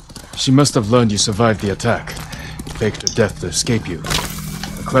 She must have learned you survived the attack. Faked her death to escape you.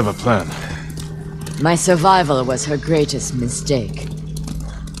 A clever plan. My survival was her greatest mistake.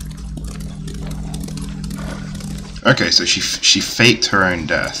 Okay, so she faked her own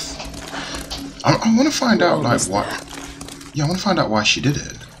death. I want to find out like why. Yeah, I want to find out why she did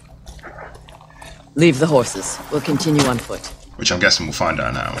it. Leave the horses. We'll continue on foot. Which I'm guessing we'll find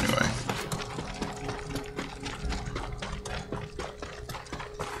out now anyway.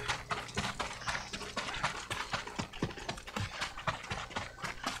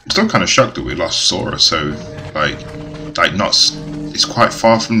 I'm still kind of shocked that we lost Sora. So like not. It's quite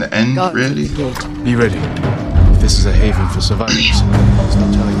far from the end, really. Be ready. This is a haven for survivors. Please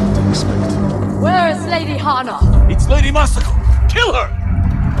don't tell you what to expect. Where is Lady Hana? It's Lady Masako! Kill her!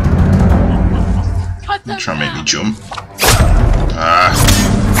 Cut them Try and make me down. jump. Ah.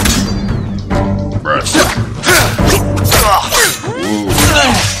 Bruh. Ooh.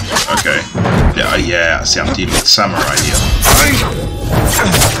 Okay. Yeah, see, I'm dealing with samurai here.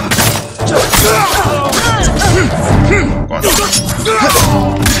 Go on.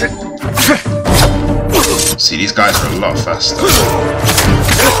 See, these guys are a lot faster.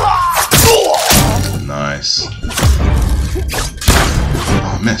 Nice.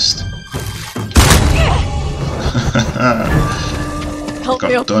 Oh, I missed. Help Got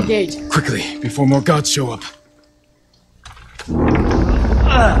me open done. the gate. Quickly, before more gods show up.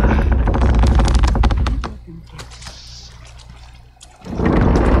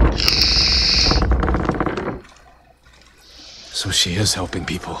 So she is helping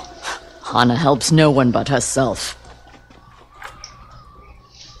people. Hana helps no one but herself.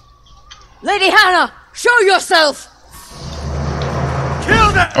 Lady Hana, show yourself!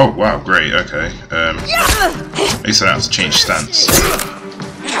 Kill them! Oh wow, great, okay. At least I don't have to change stance.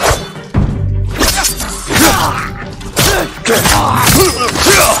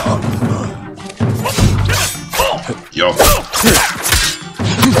 Yo.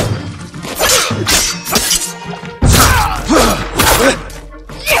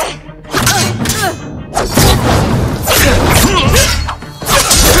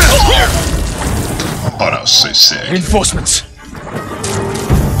 Oh, that was so sick. Reinforcements!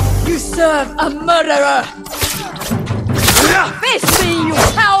 You serve a murderer! Face me, you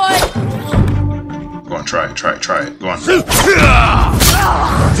coward! Go on, try it. Go on.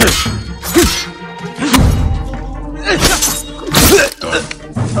 Done.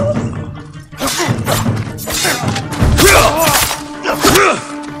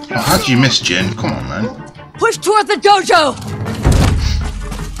 Oh, how'd you miss, Jin? Come on, man. Push toward the dojo!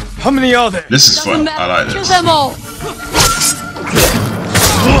 How many are there? This is fun. I like Kill this. them all!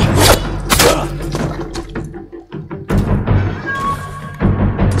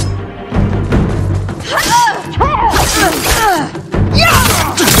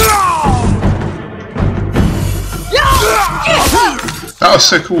 That was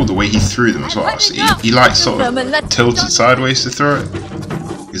so cool, the way he threw them as well. So he like sort of tilted sideways to throw it.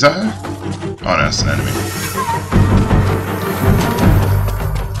 Is that her? Oh no, that's an enemy.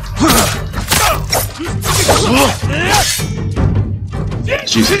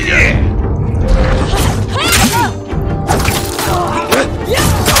 Let's use it again.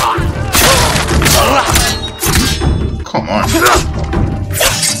 Come on.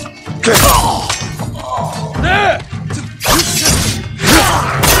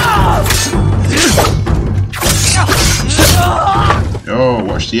 Yo,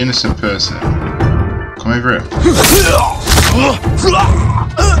 watch the innocent person. Come over here.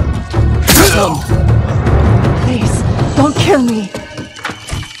 Please, don't kill me.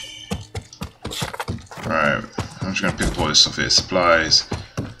 Right, I'm just gonna pick up all this stuff here. Supplies.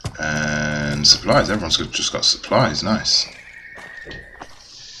 And supplies. Everyone's just got supplies. Nice.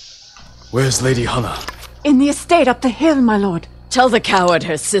 Where's Lady Hana? In the estate up the hill, my lord. Tell the coward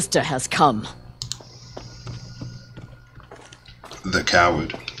her sister has come. The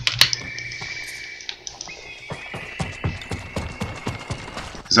coward.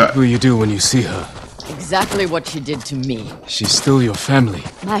 Is that... What will you do when you see her? Exactly what she did to me. She's still your family.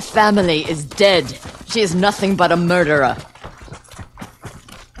 My family is dead. She is nothing but a murderer.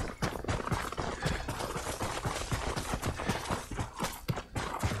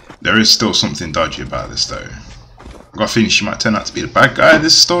 There is still something dodgy about this though. I've got a feeling she might turn out to be the bad guy in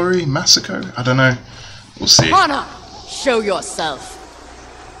this story. Masako? I don't know. We'll see. Hana, show yourself.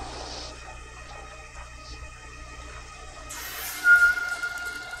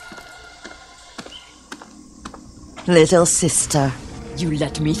 Little sister. You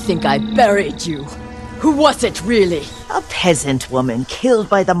let me think I buried you. Who was it, really? A peasant woman killed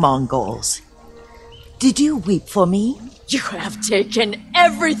by the Mongols. Did you weep for me? You have taken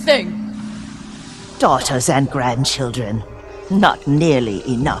everything! Daughters and grandchildren. Not nearly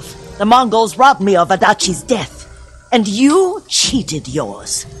enough. The Mongols robbed me of Adachi's death, and you cheated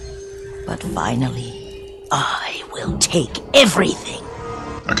yours. But finally, I will take everything.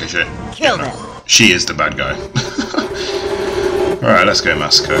 Okay, shit. Kill them. She is the bad guy. Alright, let's go,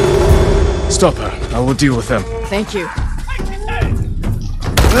 Masako. Stop her. I will deal with them. Thank you.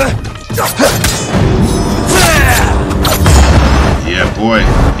 Yeah, boy.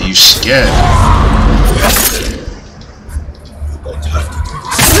 Are you scared?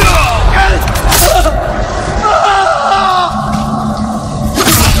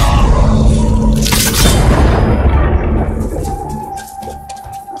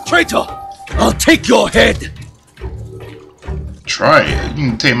 Traitor! I'll take your head! Try it. You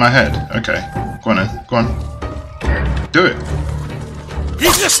can take my head. Okay. Go on then. Go on. Do it.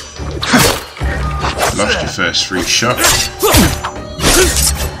 Lost your first free shot.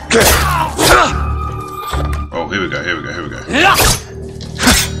 Oh, here we go. Here we go. Here we go.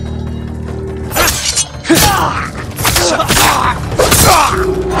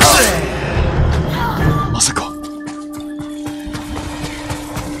 Masako.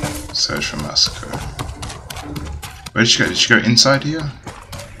 Search for Masako. Where did she go? Did she go inside here?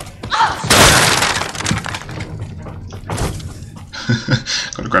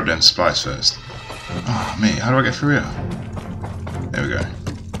 Gotta grab them supplies first. Oh, mate, how do I get through here? There we go.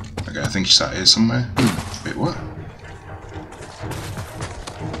 Okay, I think she's out here somewhere. Wait, what?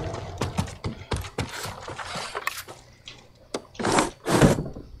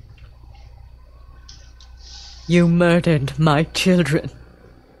 You murdered my children.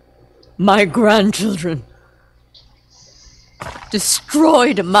 My grandchildren.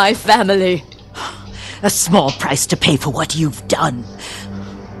 Destroyed my family. A small price to pay for what you've done.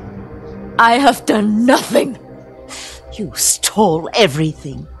 I have done nothing. You stole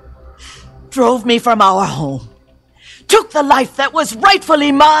everything. Drove me from our home. Took the life that was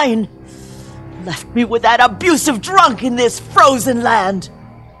rightfully mine. Left me with that abusive drunk in this frozen land.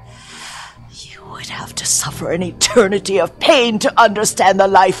 You would have to suffer an eternity of pain to understand the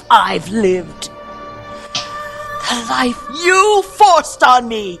life I've lived. The life you forced on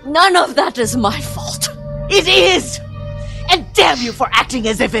me. None of that is my fault. It is! And damn you for acting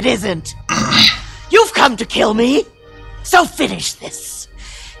as if it isn't. You've come to kill me, so finish this.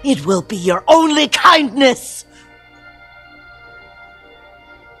 It will be your only kindness.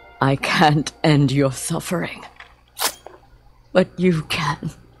 I can't end your suffering. But you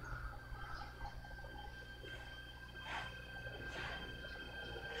can.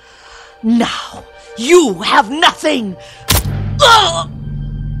 Now, you have nothing! Ugh!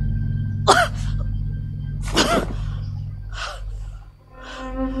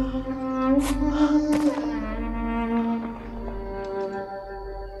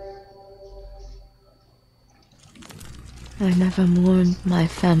 I never mourned my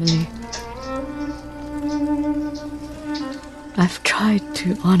family. I've tried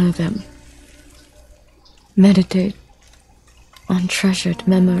to honor them, meditate on treasured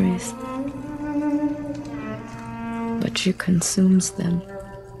memories, but she consumes them.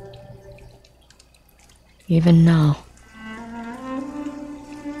 Even now,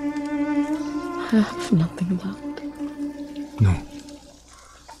 I have nothing left. No.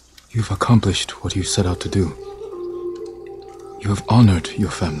 You've accomplished what you set out to do. You have honored your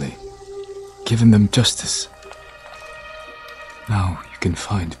family, given them justice. Now you can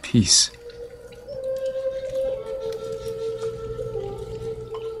find peace.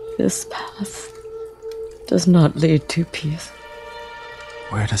 This path does not lead to peace.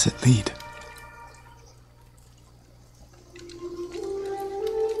 Where does it lead?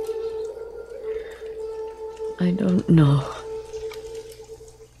 I don't know.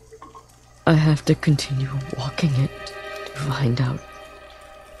 I have to continue walking it to find out.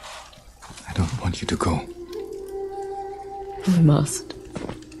 I don't want you to go. We must.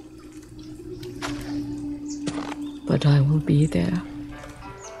 But I will be there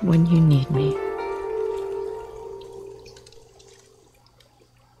when you need me.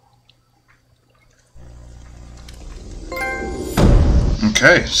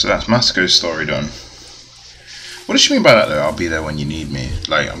 Okay, so that's Masco's story done. What does she mean by that though? I'll be there when you need me.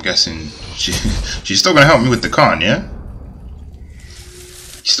 Like, I'm guessing she's still gonna help me with the Khan, yeah?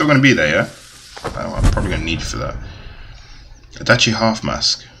 She's still gonna be there, yeah? Oh, I'm probably gonna need you for that. Adachi half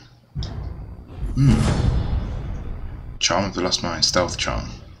mask. Charm of the Lost Mind, stealth charm.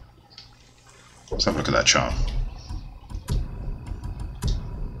 Let's have a look at that charm.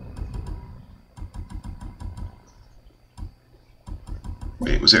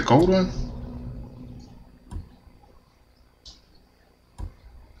 Wait, was it a gold one?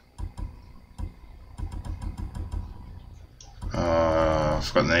 I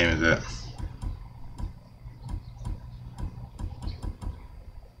forgot the name of it.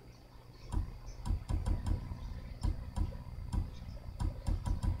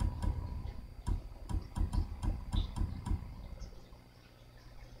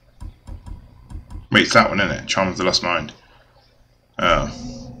 Wait, it's that one, isn't it? Charm of the Lost Mind. Oh.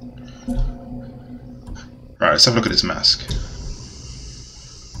 Right, let's have a look at this mask.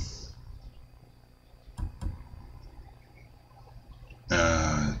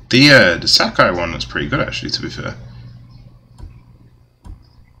 The Sakai one looks pretty good actually, to be fair.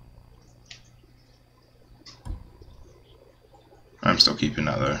 I'm still keeping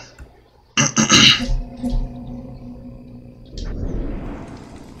that though.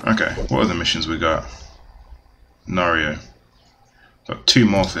 Okay, what other missions we got? Nario. Got 2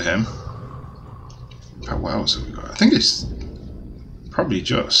 more for him. What else have we got? I think it's probably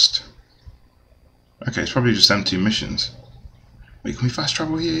just... Okay, it's probably just them 2 missions. Wait, can we fast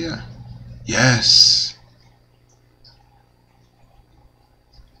travel here? Yeah. Yes!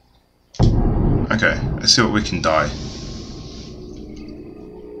 Okay, let's see what we can die.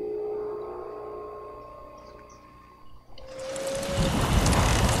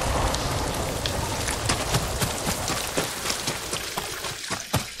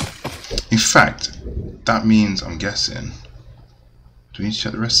 In fact, that means, I'm guessing... Do we need to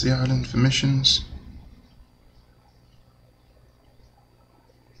check the rest of the island for missions?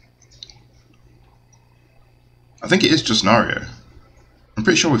 I think it is just Nario. I'm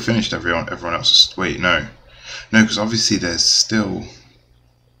pretty sure we finished everyone else's... Wait, no. No, because obviously there's still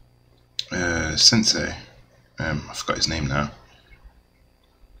Sensei. I forgot his name now.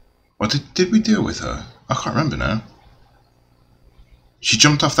 Or did we deal with her? I can't remember now. She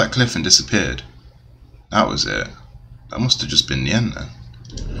jumped off that cliff and disappeared. That was it. That must have just been the end then.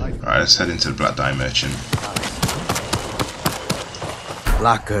 Alright, let's head into the Black Dye Merchant.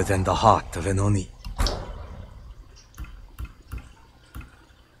 Blacker than the heart of an Oni.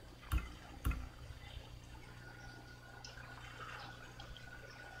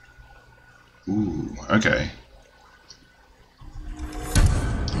 Ooh, okay.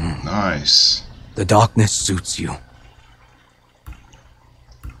 Nice. The darkness suits you.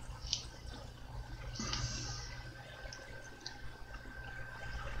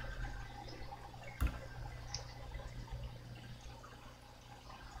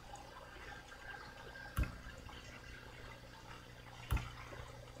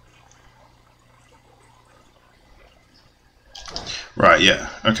 Right, yeah.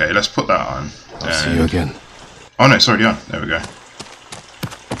 Okay, let's put that on. I'll see you again. Oh no, it's already on. There we go.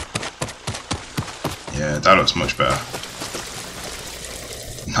 Yeah, that looks much better.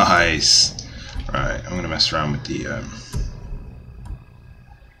 Nice. Right, I'm gonna mess around with the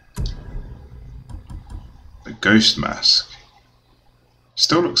ghost mask.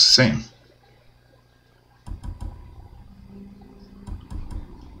 Still looks the same.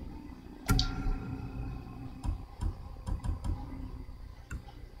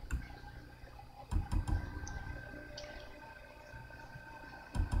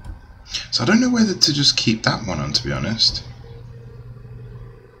 So I don't know whether to just keep that one on, to be honest.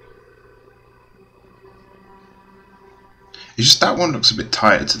 It's just that one looks a bit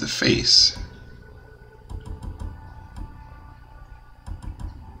tighter to the face.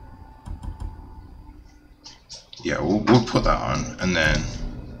 Yeah, we'll put that on, and then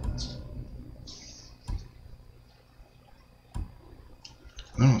I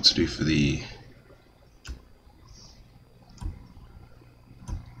don't know what to do for the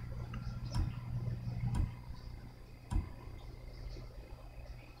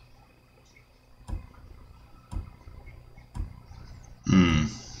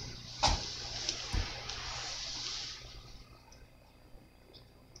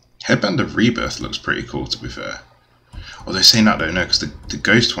Headband of Rebirth looks pretty cool, to be fair. Although saying that, I don't know, because the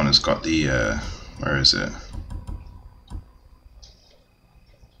ghost one has got the where is it?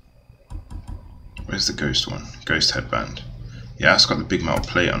 Where's the ghost one? Ghost headband. Yeah, it's got the big metal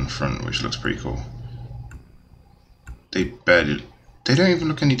plate on the front, which looks pretty cool. They don't even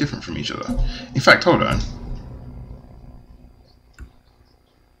look any different from each other. In fact, hold on.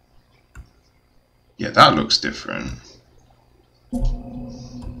 Yeah, that looks different.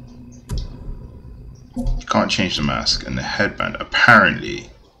 You can't change the mask, and the headband apparently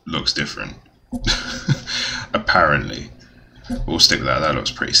looks different. Apparently. We'll stick with that. That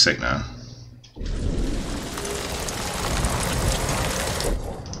looks pretty sick now.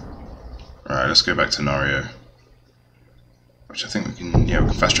 Alright, let's go back to Nario. Which I think we can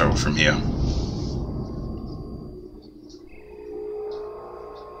fast travel from here.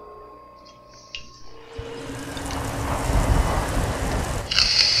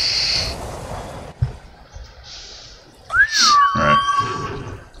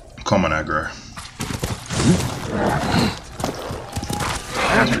 Come on, aggro.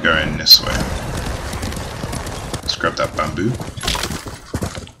 We're going this way. Let's grab that bamboo.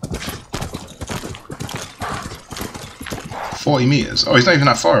 40 meters. Oh, he's not even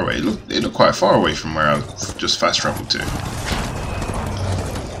that far away. It looked quite far away from where I just fast traveled to.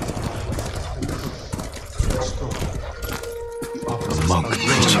 A monk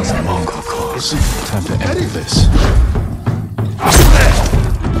reaching the Mongol cause. Time to end this.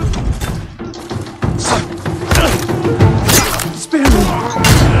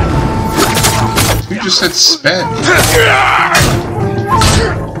 You just said spare me.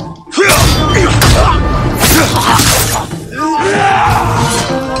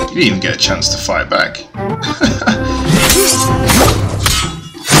 You didn't even get a chance to fight back.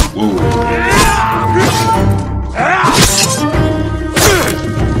 Whoa.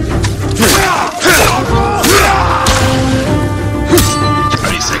 I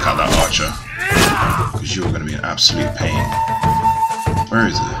need to take out that archer, because you're going to be an absolute pain. Where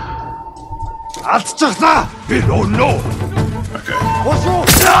is it? We don't know. Okay.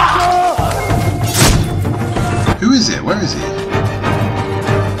 Who is it? Where is he?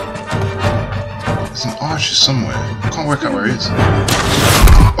 There's an archer somewhere. I can't work out where he is.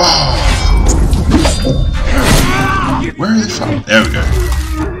 Oh! Where are they from? There we go.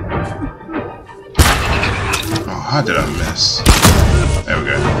 Oh, how did I miss? There we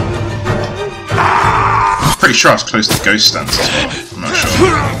go. Pretty sure I was close to ghost stance as well. I'm not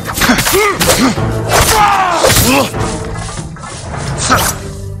sure.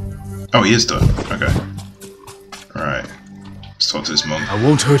 Oh, he is done. Okay. Alright. Let's talk to this monk. I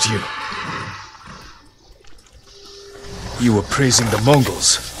won't hurt you. You were praising the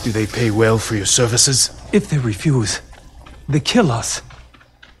Mongols. Do they pay well for your services? If they refuse, they kill us.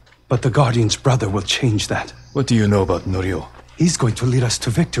 But the Guardian's brother will change that. What do you know about Norio? He's going to lead us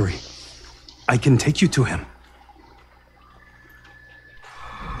to victory. I can take you to him.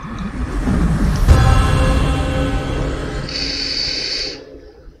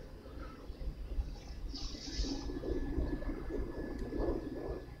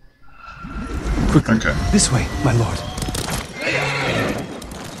 Quickly. Okay. This way, my lord.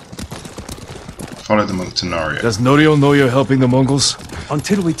 Follow the monk to Norio. Does Norio know you're helping the Mongols?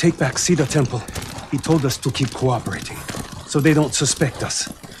 Until we take back Cedar Temple, he told us to keep cooperating, so they don't suspect us.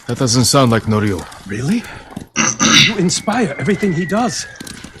 That doesn't sound like Norio. Really? You inspire everything he does.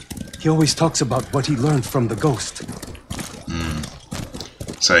 He always talks about what he learned from the ghost.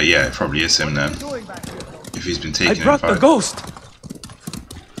 So yeah, it probably is him then. If he's been taking I brought the ghost!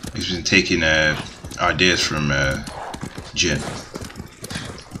 He's been taking ideas from Jin.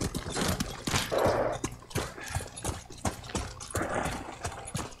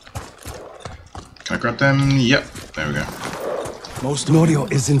 Can I grab them? Yep. There we go. Most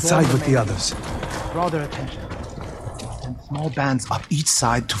Norio is inside with the others. Draw their attention. Send small bands up each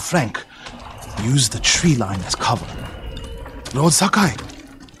side to flank. Use the tree line as cover. Lord Sakai.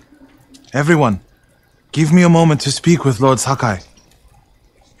 Everyone, give me a moment to speak with Lord Sakai.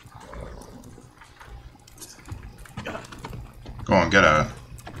 Go on, get her.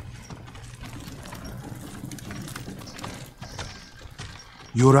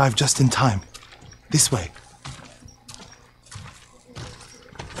 You arrived just in time. This way.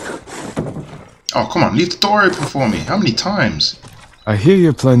 Oh, come on, leave the door open for me. How many times? I hear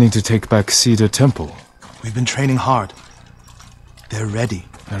you're planning to take back Cedar Temple. We've been training hard. They're ready.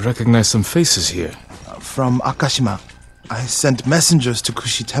 I recognize some faces here. From Akashima. I sent messengers to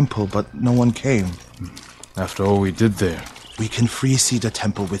Kushi Temple, but no one came. After all we did there. We can free Cedar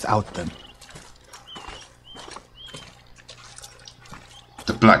Temple without them.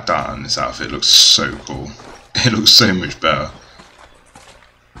 The black dye on this outfit looks so cool. It looks so much better.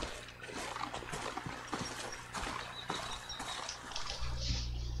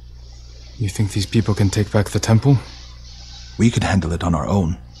 You think these people can take back the temple? We could handle it on our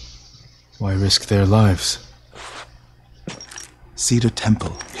own. Why risk their lives? Cedar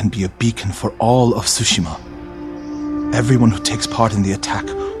Temple can be a beacon for all of Tsushima. Everyone who takes part in the attack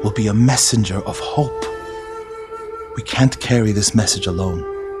will be a messenger of hope. We can't carry this message alone.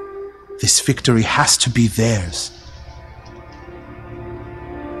 This victory has to be theirs.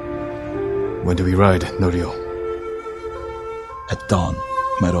 When do we ride, Norio? At dawn,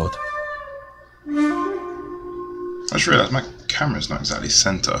 my lord. I just realised my camera's not exactly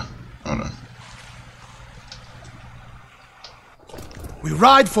centre. Oh no. We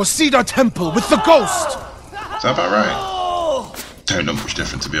ride for Cedar Temple with the ghost! Is that about right? Don't know much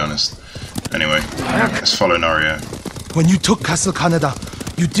different, to be honest. Anyway, let's follow Norio. When you took Castle Kaneda,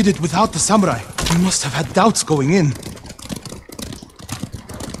 you did it without the samurai. You must have had doubts going in.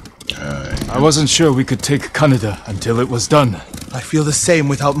 I wasn't sure we could take Kaneda until it was done. I feel the same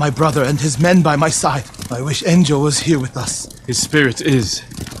without my brother and his men by my side. I wish Enjo was here with us. His spirit is.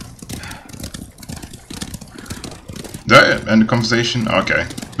 That it? End the conversation? Okay.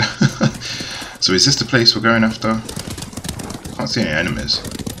 So is this the place we're going after? Can't see any enemies.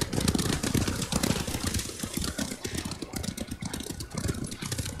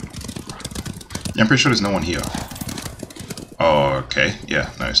 Yeah, I'm pretty sure there's no one here. Oh, okay.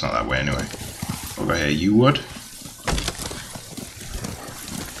 Yeah, no, it's not that way anyway. We'll go here. You would?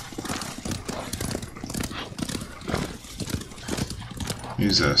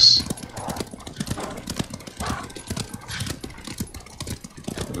 Who's this?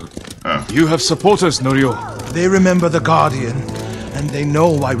 Oh. You have supporters, Norio. They remember the Guardian, and they know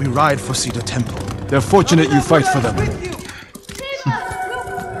why we ride for Cedar Temple. They're fortunate you fight for them.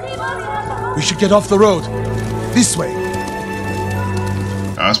 We should get off the road. This way.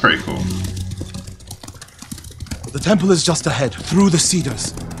 Oh, that's pretty cool. The temple is just ahead, through the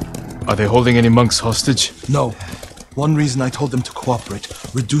cedars. Are they holding any monks hostage? No. One reason I told them to cooperate,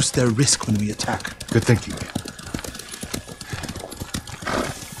 reduce their risk when we attack. Good thinking.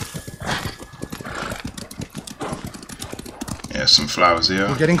 Yeah, some flowers here.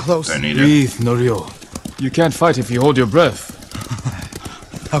 We're getting close. Don't need it. Breathe, Norio. You can't fight if you hold your breath.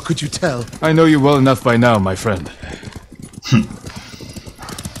 How could you tell? I know you well enough by now, my friend.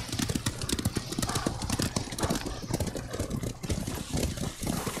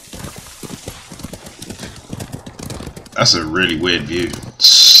 That's a really weird view.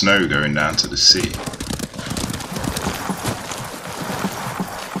 Snow going down to the sea.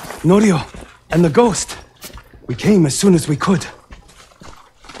 Norio and the ghost. We came as soon as we could.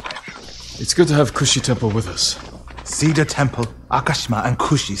 It's good to have Kushi Temple with us. Cedar Temple, Akashima, and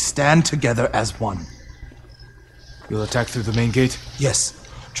Kushi stand together as one. You'll attack through the main gate? Yes.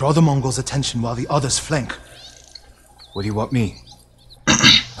 Draw the Mongols' attention while the others flank. What do you want me?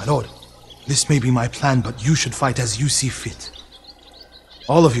 My lord, this may be my plan, but you should fight as you see fit.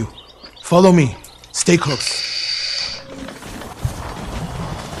 All of you, follow me. Stay close.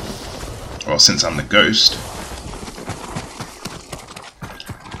 Well, since I'm the ghost,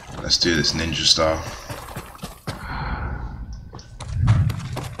 let's do this ninja style.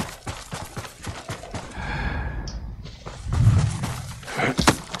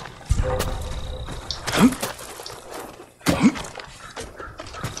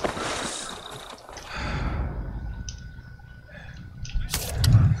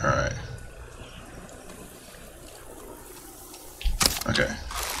 Alright. Okay.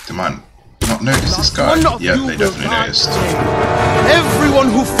 Do mine not notice this guy? Yeah, they definitely noticed. Everyone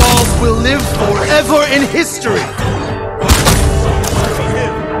who falls will live forever in history.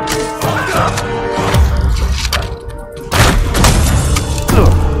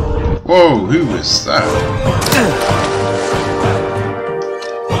 Whoa, who is that?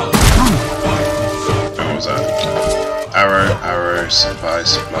 What was that? Arrow,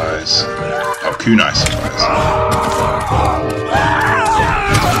 supplies. Oh, kunai supplies.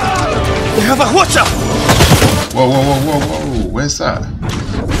 They have a watcher! Whoa, where's that?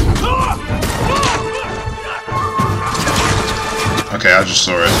 Okay, I just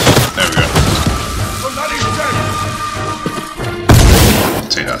saw it. There we go.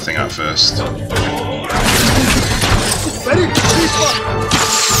 Take that thing out first.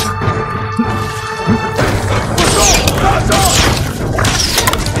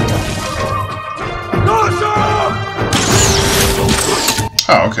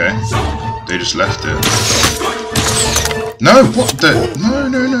 Oh, okay. They just left it. No, what the?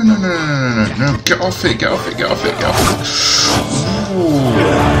 No. Get off it.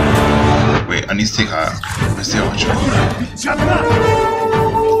 Ooh. Wait, I need to take her out. Where's the archer? So,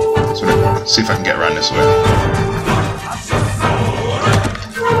 see if I can get around this way.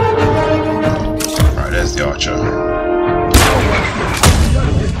 Alright, there's the archer.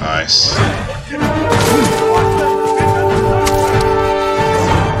 Nice.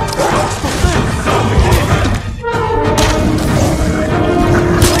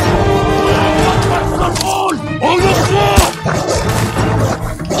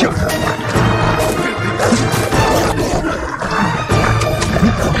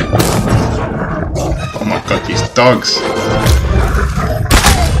 Oh my god, these dogs!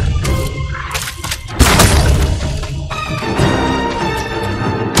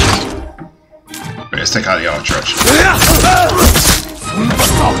 Wait, let's take out the archer actually.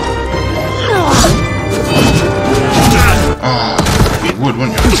 Oh, you would,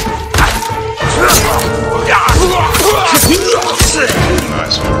 wouldn't you?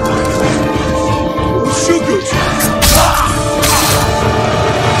 Nice one.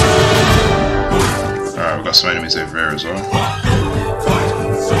 Alright, we've got some enemies over here as well.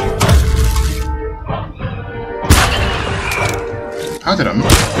 How did I move?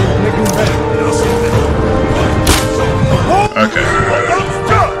 Okay.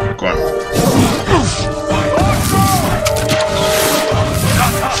 Go on.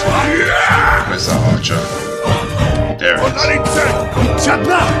 Where's that archer? There it is.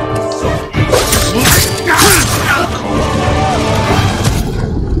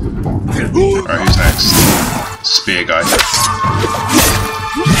 Cool. Alright, who's next? Spear guy.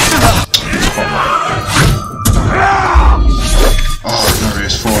 Oh,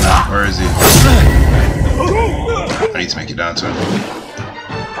 Norio's fallen. Where is he? I need to make it down to him.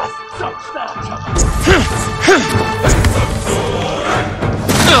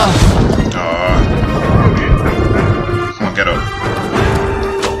 Come on, get up.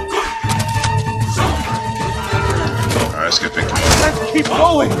 Alright, let's go pick him up. Let's keep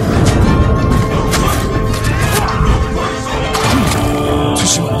going!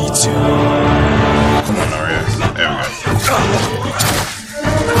 Tsushima needs you. Come on, Norio. There we go.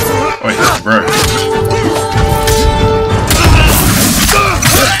 Wait, bro.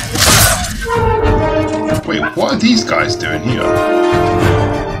 Wait, what are these guys doing here?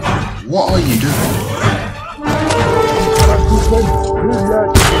 What are you doing?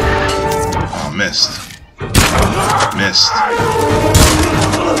 Oh, missed. Missed.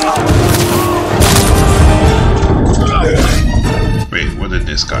 Wait, what did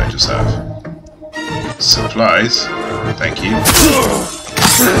this guy just have? supplies. Thank you.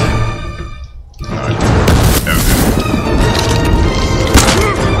 Alright, there we go.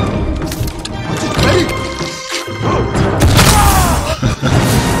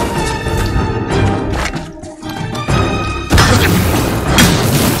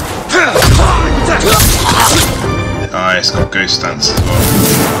 It's got ghost stance as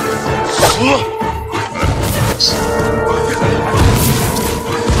well.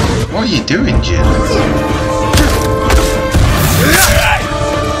 What are you doing, Jin?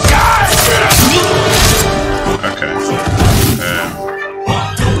 Okay.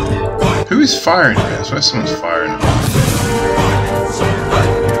 Who is firing at me? I swear someone's firing at me.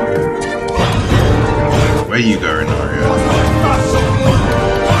 Where you going, Aria?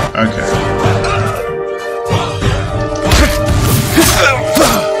 Okay.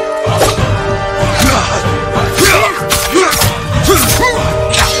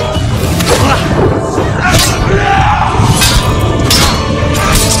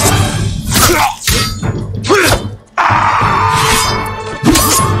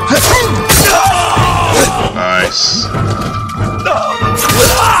 Nice.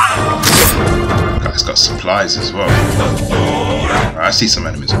 Guy's got supplies as well. Right, I see some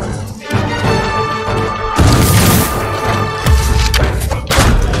enemies over here.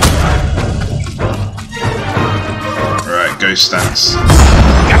 Right, ghost stance.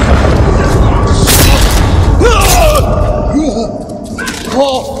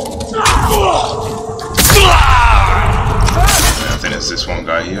 I think it's this one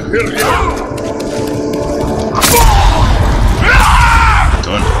guy here.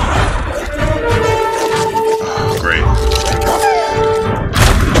 Done. Oh, great.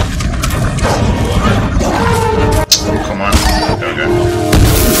 Come on. There we go.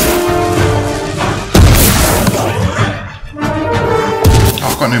 Oh,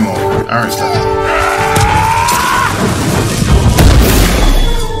 I've got no more arrows left.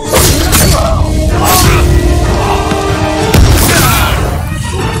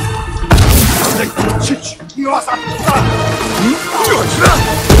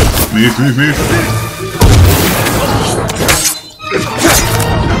 Move, move, move.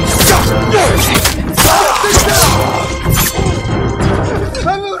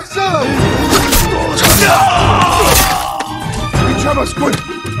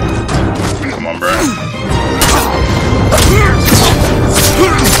 Come on, bro.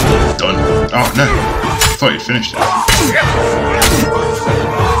 Done. Oh, no. I thought you'd finished it.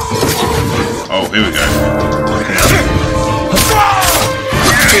 Oh, here we go.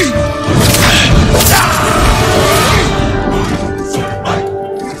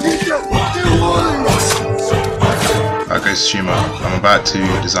 Okay, Tsushima, I'm about to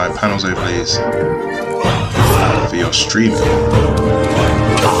design panels overlays for your stream.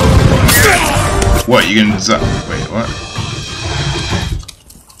 What, you gonna design? Wait, what?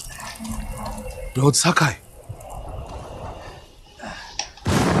 Lord Sakai.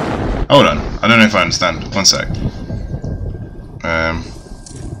 Hold on, I don't know if I understand. One sec.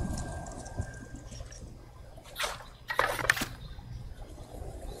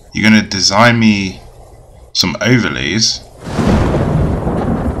 You're gonna design me some overlays.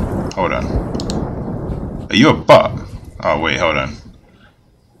 Hold on. Are you a bot? Oh wait, hold on.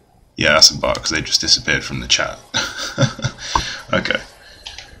 Yeah, that's a bot because they just disappeared from the chat. Okay.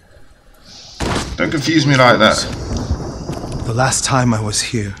 Don't confuse me like that. The last time I was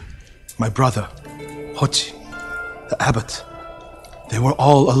here, my brother, Hochi, the abbot, they were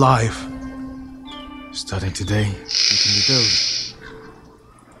all alive. Starting today, we can rebuild.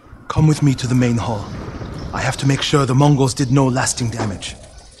 Come with me to the main hall. I have to make sure the Mongols did no lasting damage.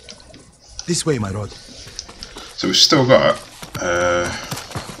 This way, my lord. So we've still got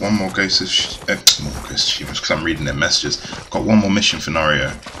one more Ghost of Tsushima, because I'm reading their messages. Got one more mission for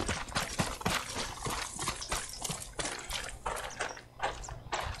Norio.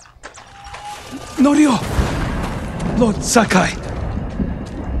 Norio! Lord Sakai!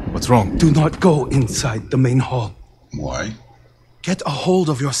 What's wrong? Do not go inside the main hall. Why? Get a hold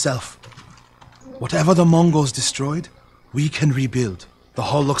of yourself. Whatever the Mongols destroyed, we can rebuild. The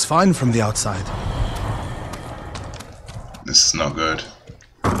hall looks fine from the outside. This is not good.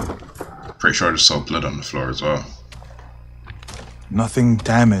 Pretty sure I just saw blood on the floor as well. Nothing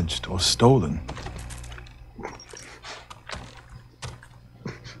damaged or stolen.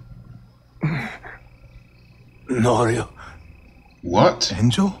 Norio. What?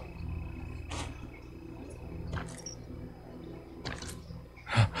 Angel?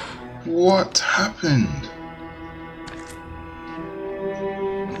 What happened?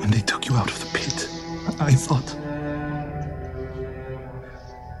 When they took you out of the pit, I thought...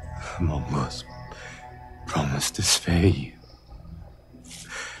 Mongols. promised to spare you.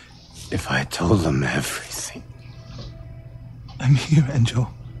 If I told them everything. I'm here,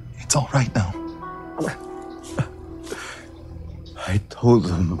 Enjo. It's all right now. I told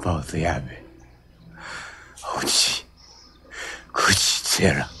them about the abbey. Ochi,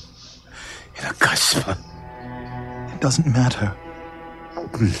 Kuchitsera, in Akashima. It doesn't matter.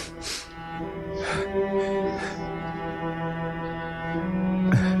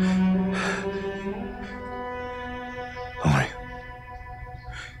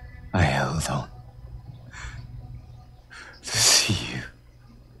 I held on to see you.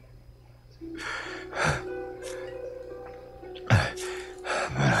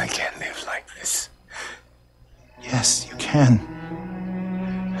 But I can't live like this. Yes, you can.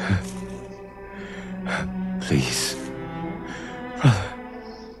 Please, brother.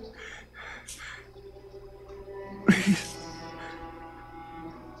 Please.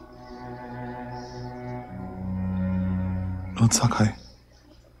 Lord Sakai,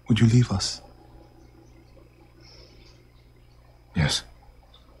 would you leave us? Yes.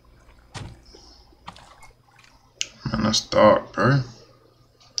 Man, that's dark, bro.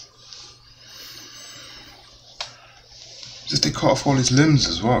 Just they cut off all his limbs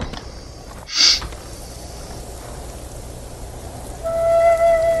as well.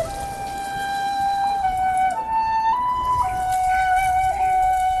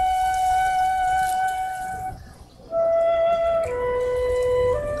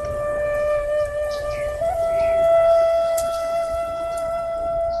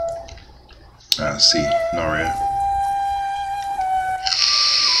 See, Noria.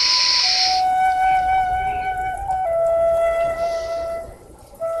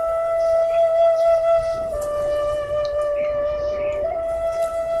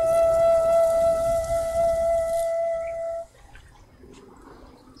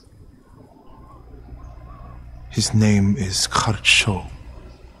 His name is Kharcho,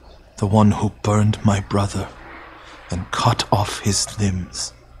 the one who burned my brother and cut off his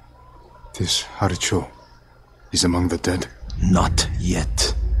limbs. This Haricho is among the dead? Not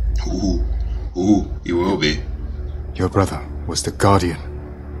yet. Ooh, he will be. Your brother was the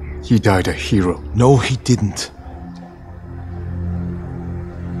Guardian. He died a hero. No, he didn't.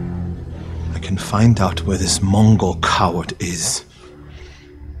 I can find out where this Mongol coward is.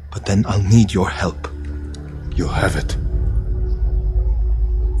 But then I'll need your help. You'll have it.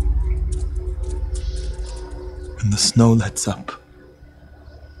 When the snow lets up,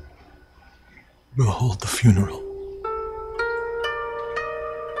 we'll hold the funeral.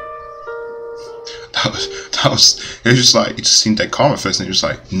 It was just like, it just seemed dead calm at first, and it was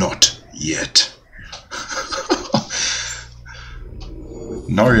like, not yet.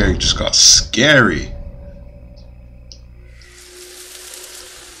 Norio just got scary.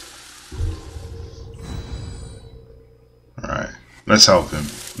 Alright, let's help him.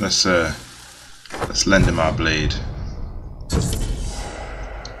 Let's lend him our blade.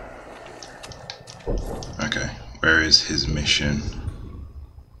 Okay, where is his mission?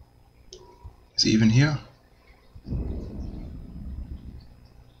 Is he even here?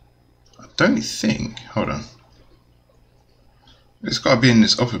 I don't think. Hold on. It's got to be in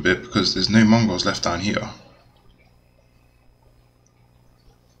this upper bit because there's no Mongols left down here.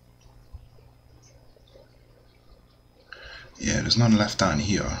 Yeah, there's none left down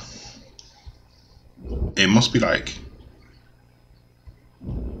here. It must be like...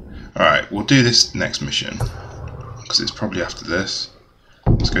 Alright, we'll do this next mission because it's probably after this.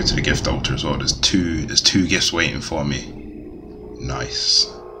 Let's go to the gift altar as well. There's two gifts waiting for me. Nice.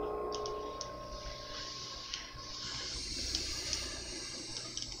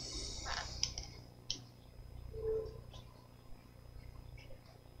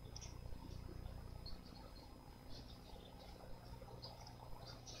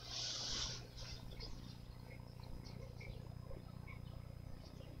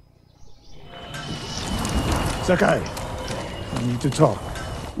 Sakai, we need to talk.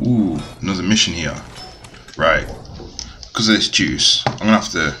 Ooh, another mission here. Right. Because of this juice, I'm gonna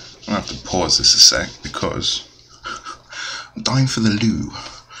have to pause this a sec because I'm dying for the loo.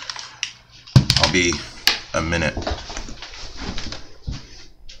 I'll be a minute.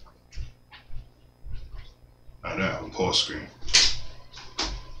 I don't have a pause screen.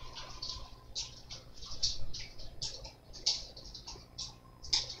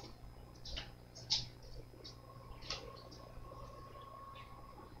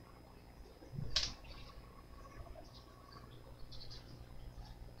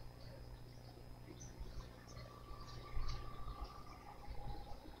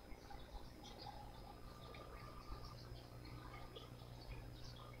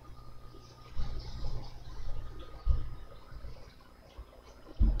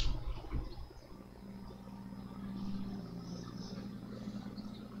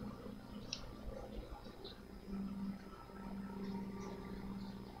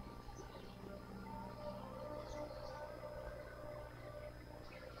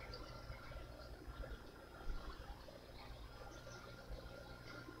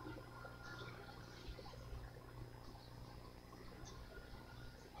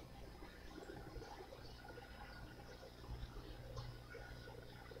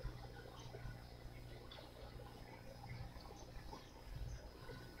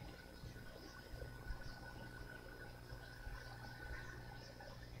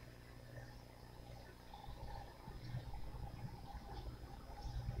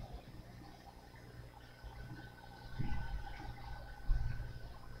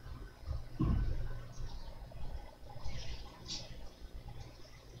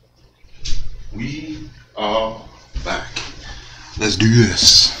 are back. Let's do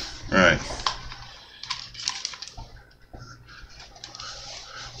this. Alright.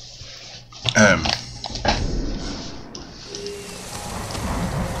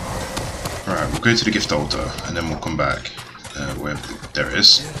 Right, we'll go to the gift altar and then we'll come back. Where there it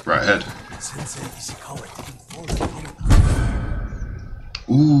is, right ahead.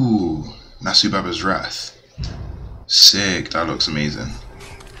 Ooh, Nasubaba's Wrath. Sick, that looks amazing.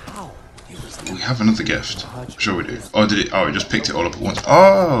 We have another gift. I'm sure we do. Oh, did it? Oh, we just picked it all up at once.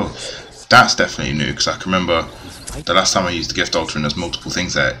 Oh, that's definitely new because I can remember the last time I used the gift altar and there's multiple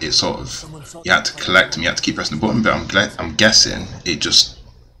things there. It sort of, you had to collect them, you had to keep pressing the button, but I'm guessing it just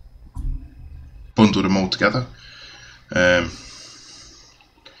bundled them all together.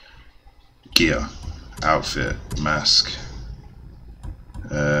 Gear, outfit, mask.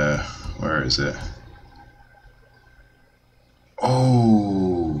 Where is it?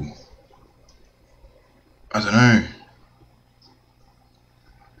 Oh, I don't know.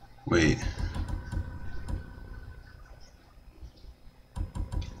 Wait.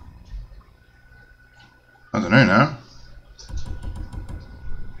 I don't know now.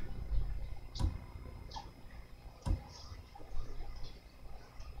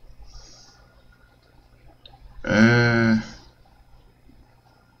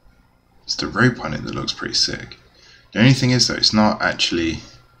 It's the rope on it that looks pretty sick. The only thing is though, it's not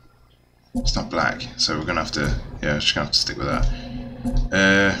black, so we're gonna have to, yeah, just gonna have to stick with that.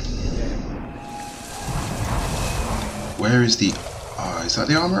 Where is the, is that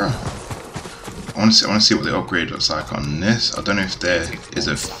the armorer? I want to see what the upgrade looks like on this. I don't know if there is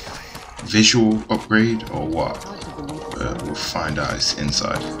a visual upgrade or what, but we'll find out. It's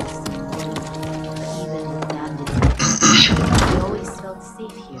inside.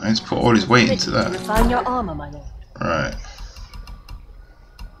 Let's put all his weight into that. Right.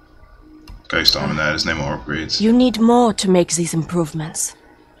 Ghost armor there, there's no more upgrades. You need more to make these improvements.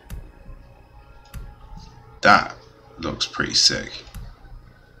 That looks pretty sick.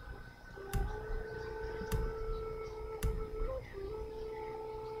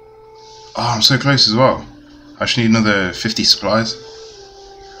 Oh, I'm so close as well. I just need another 50 supplies.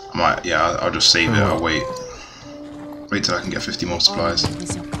 I might, yeah, I'll just save it. I'll wait till I can get 50 more supplies.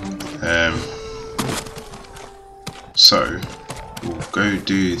 So we'll go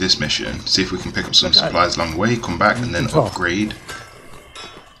do this mission, see if we can pick up some supplies along the way, come back and then upgrade.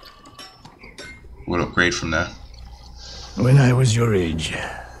 We'll upgrade from there. When I was your age,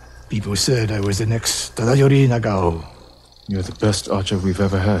 people said I was the next Tadayori Nagao. You're the best archer we've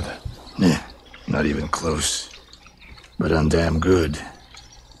ever had. Nah, not even close. But I'm damn good.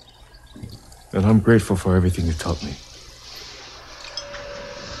 And I'm grateful for everything you taught me.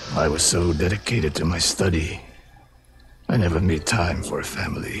 I was so dedicated to my study, I never made time for a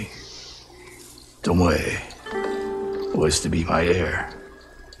family. Tomoe was to be my heir.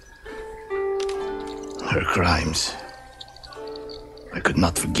 Her crimes, I could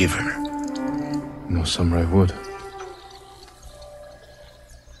not forgive her. No samurai would.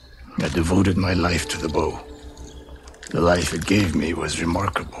 I devoted my life to the bow. The life it gave me was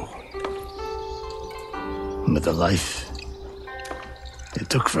remarkable. But the life it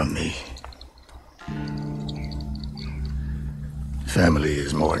took from me, family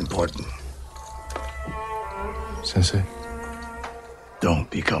is more important. Sensei? Don't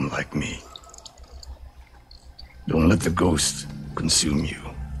become like me. Don't let the ghost consume you.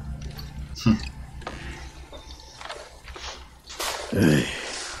 Hey,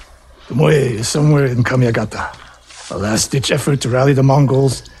 Tomoe is somewhere in Kamiyagata. A last-ditch effort to rally the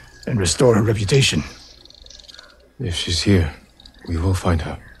Mongols and restore her reputation. If she's here, we will find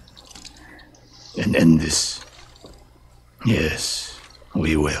her. And end this. Yes,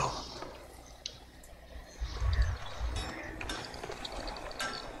 we will.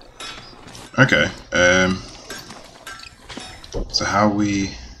 Okay, so what are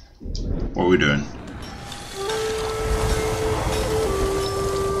we doing?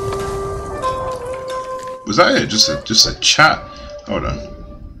 Was that it? Just a chat? Hold on.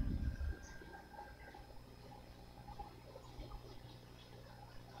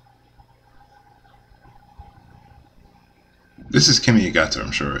 This is Kimiyagata,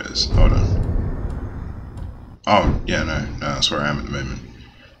 I'm sure it is. Hold on. Oh, yeah, no, that's where I am at the moment.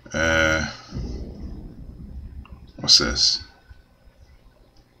 What's this?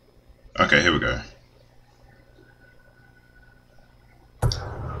 Okay, here we go.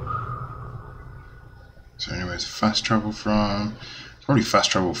 So anyways, fast travel from... Probably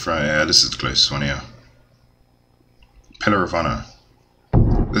fast travel from... Yeah, this is the closest one here. Pillar of Honor.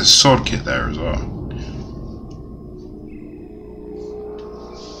 There's a sword kit there as well.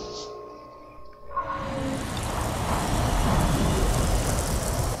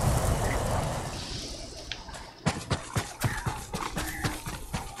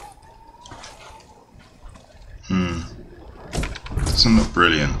 doesn't look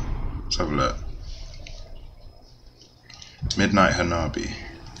brilliant. Let's have a look. Midnight Hanabi.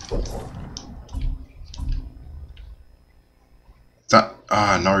 That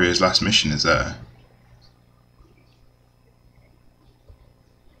Norio's last mission is there.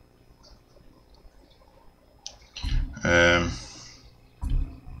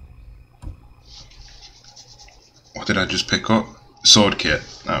 What did I just pick up? Sword kit.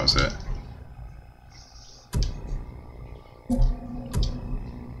 That was it.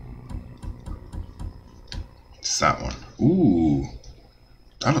 It's that one. Ooh,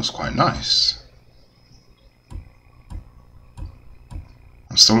 that looks quite nice.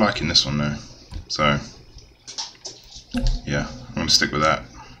 I'm still liking this one though, so yeah, I'm gonna stick with that.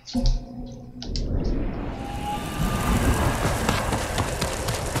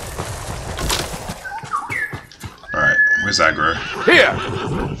 Alright, where's aggro? Here!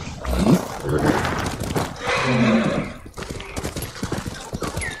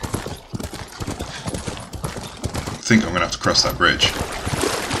 I think I'm gonna have to cross that bridge.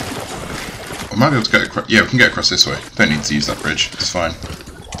 I might be able to get across. Yeah, we can get across this way. Don't need to use that bridge. It's fine.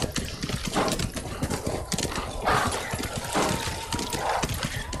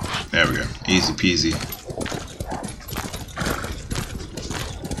 There we go. Easy peasy.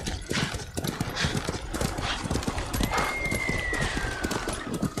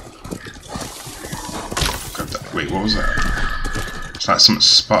 Grab that. Wait, what was that? It's like something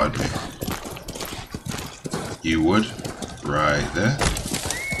spotted me. You would? Right there.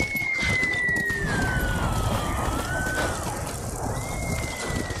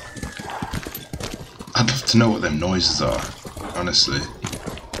 I'd love to know what them noises are, honestly.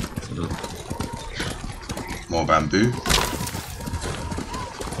 More bamboo.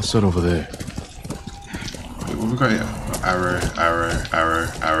 What's that over there? Wait, what have we got here? Arrow, arrow, arrow,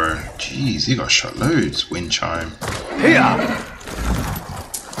 arrow. Jeez, he got shot loads. Wind chime. Here!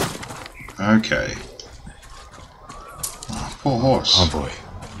 Okay. Oh, poor horse. Convoy.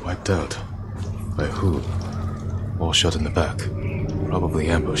 Wiped out. By who? All shot in the back. Probably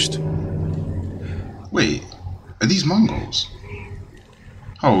ambushed. Wait, are these Mongols?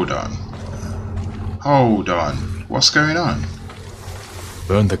 Hold on. Hold on. What's going on?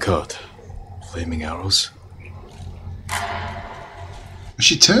 Burn the cart. Flaming arrows.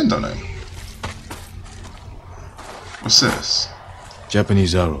 She turned on him. What's this?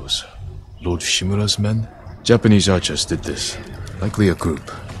 Japanese arrows. Lord Shimura's men? Japanese archers did this. Likely a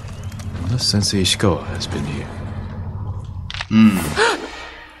group. Unless Sensei Ishikawa has been here.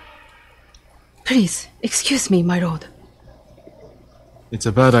 Please, excuse me, my lord. It's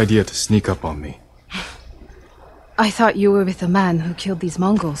a bad idea to sneak up on me. I thought you were with the man who killed these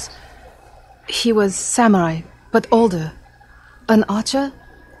Mongols. He was samurai, but older. An archer?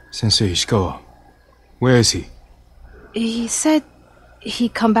 Sensei Ishikawa. Where is he? He said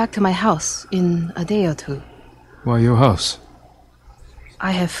he'd come back to my house in a day or two. Why your house?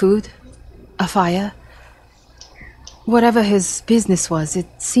 I have food, a fire. Whatever his business was, it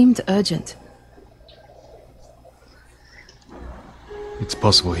seemed urgent. It's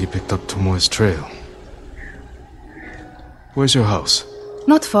possible he picked up Tomoe's trail. Where's your house?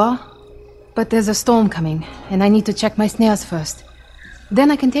 Not far, but there's a storm coming, and I need to check my snares first. Then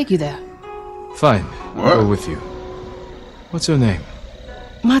I can take you there. Fine, I'll go with you. What's your name?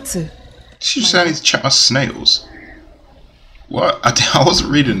 Matsu. She just said I need to check my snails. What? I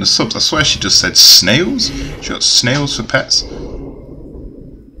wasn't reading the subs. I swear she just said snails. She got snails for pets.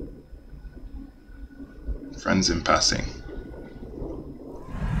 Friends in passing.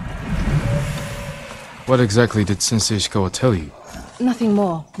 What exactly did Sensei Ishikawa tell you? Nothing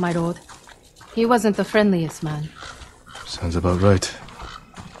more, my lord. He wasn't the friendliest man. Sounds about right.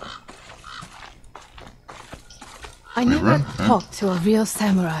 I never talked to a real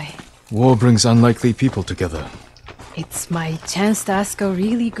samurai. War brings unlikely people together. It's my chance to ask a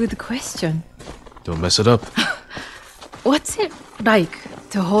really good question. Don't mess it up. What's it like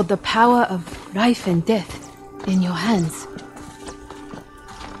to hold the power of life and death in your hands?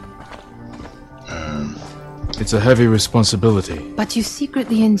 It's a heavy responsibility. But you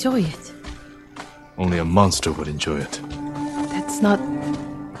secretly enjoy it. Only a monster would enjoy it. That's not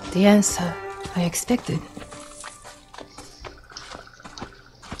the answer I expected.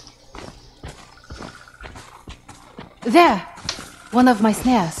 There! One of my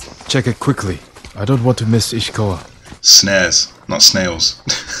snares. Check it quickly. I don't want to miss Ishikawa. Snares, not snails.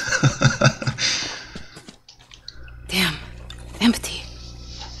 Damn. Empty.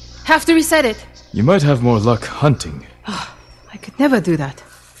 Have to reset it. You might have more luck hunting. Oh, I could never do that.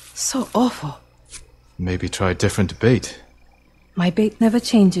 So awful. Maybe try different bait. My bait never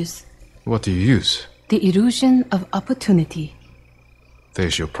changes. What do you use? The illusion of opportunity.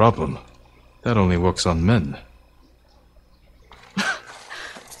 There's your problem. That only works on men.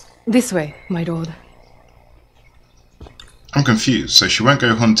 This way, my lord. I'm confused. So she won't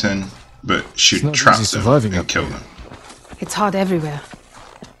go hunting, but she'd trap them and kill them. It's hard everywhere.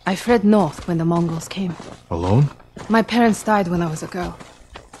 I fled north when the Mongols came. Alone? My parents died when I was a girl.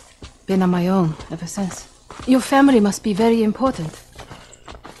 Been on my own ever since. Your family must be very important.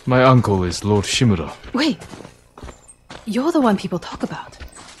 My uncle is Lord Shimura. Wait. You're the one people talk about.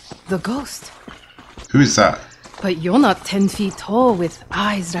 The ghost. Who is that? But you're not 10 feet tall with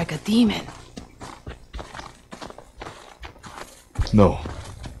eyes like a demon. No.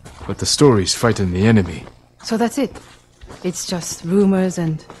 But the stories frighten the enemy. So that's it? It's just rumors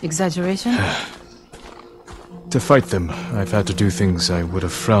and exaggeration? To fight them, I've had to do things I would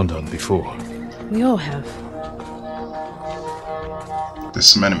have frowned on before. We all have. There's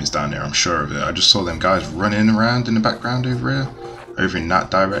some enemies down there, I'm sure of it. I just saw them guys running around in the background over here. Over in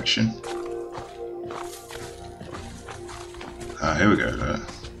that direction. Ah, here we go.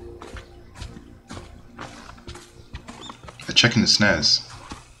 They're checking the snares.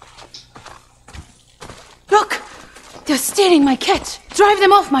 Look! They're stealing my catch! Drive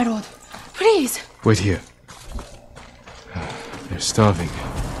them off, my lord! Please! Wait here. They're starving.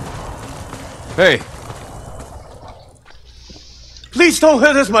 Hey! Please don't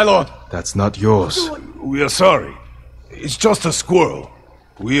hurt us, my lord! That's not yours. We are sorry. It's just a squirrel.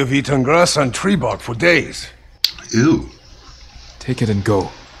 We have eaten grass and tree bark for days. Ew. Take it and go.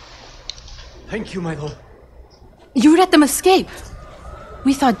 Thank you, my lord. You let them escape!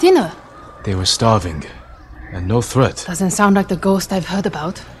 We thought dinner. They were starving. And no threat. Doesn't sound like the ghost I've heard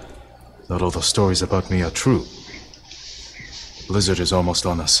about. Not all the stories about me are true. Blizzard is almost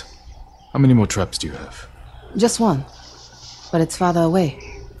on us. How many more traps do you have? Just one. But it's farther away.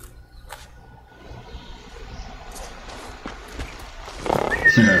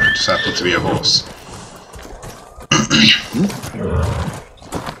 Just happened to be a horse.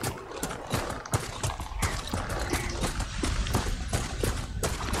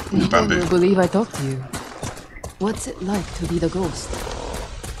 No one Bamboo. will believe I talked to you. What's it like to be the ghost?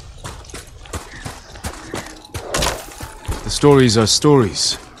 The stories are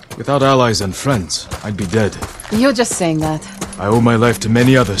stories. Without allies and friends, I'd be dead. You're just saying that. I owe my life to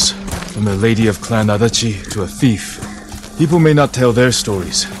many others. From a lady of Clan Adachi to a thief. People may not tell their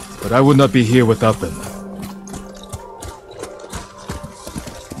stories, but I would not be here without them.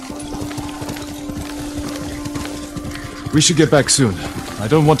 We should get back soon. I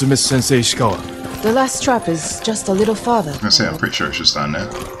don't want to miss Sensei Ishikawa. The last trap is just a little farther. I say, I'm pretty sure it's just down there.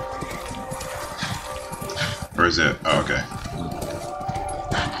 Or is it? Oh, okay.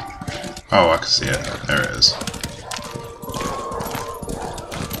 Oh, I can see it. There it is.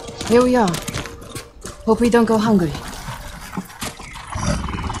 Here we are. Hope we don't go hungry.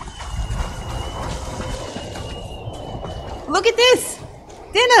 Look at this!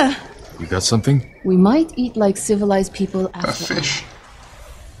 Dinner! You got something? We might eat like civilized people A after fish.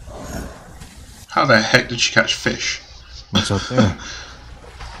 How the heck did she catch fish? What's up there?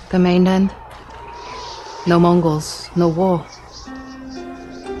 The mainland. No Mongols, no war.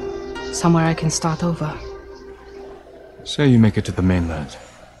 Somewhere I can start over. Say you make it to the mainland.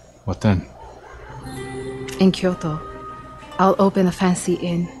 What then? In Kyoto, I'll open a fancy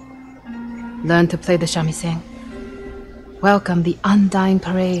inn. Learn to play the shamisen. Welcome the undying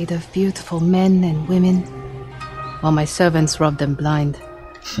parade of beautiful men and women, while my servants rub them blind.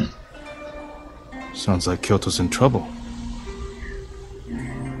 Sounds like Kyoto's in trouble.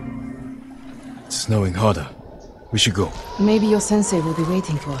 It's snowing harder. We should go. Maybe your sensei will be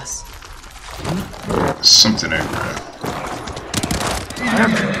waiting for us. There's something over there.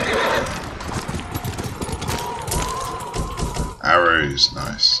 Arrows,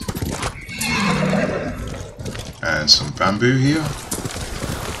 nice. And some bamboo here.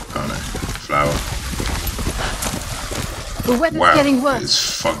 Oh no, flour. The weather's Wow, getting worse.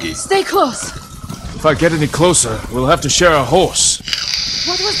 it's foggy. Stay close. If I get any closer, we'll have to share a horse.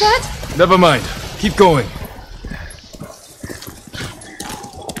 What was that? Never mind. Keep going.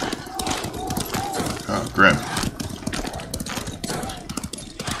 Oh, grim.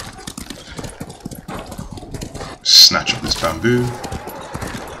 Snatch up this bamboo.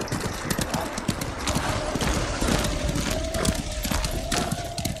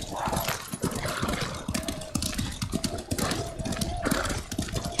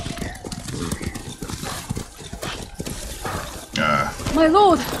 My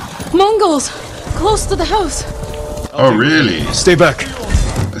lord! Mongols! Close to the house! Oh, really? Stay back.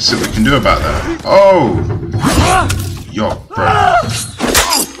 Let's see what we can do about that. Oh! Yo, bro.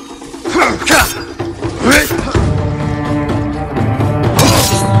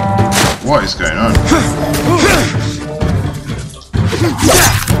 What is going on?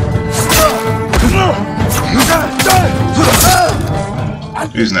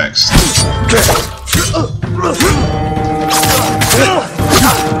 Who's next?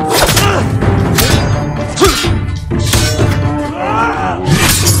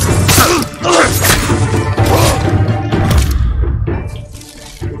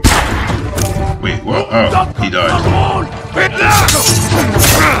 Wait, what? Oh, he died.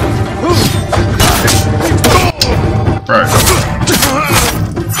 Bro.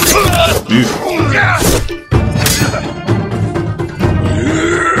 Move.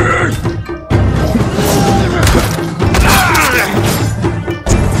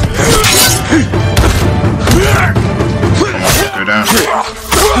 Go down.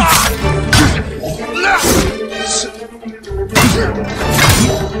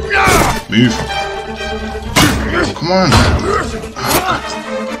 Move. Come on.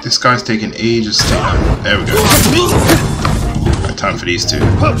 Oh, this guy's taking ages to take down. There we go. Right, time for these two.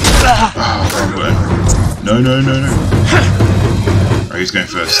 Oh, wrong button. No, no, no, no. Right, who's going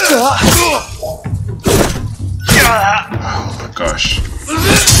first? Oh my gosh.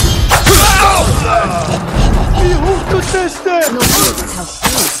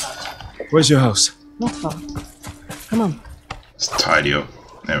 Where's your house? Not far. Come on. Let's tidy up.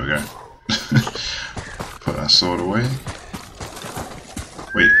 There we go. Put that sword away.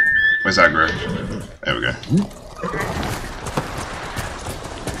 Wait, where's aggro? There we go.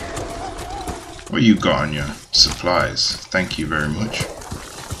 What you got on your supplies? Thank you very much.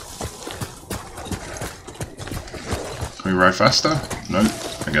 Can we ride faster? Nope,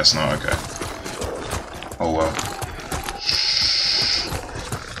 I guess not, okay. Oh well.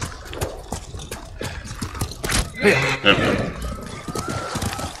 There we go.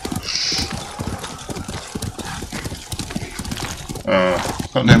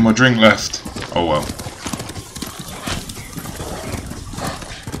 Got no more drink left. Oh well.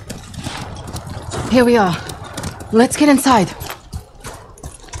 Here we are. Let's get inside.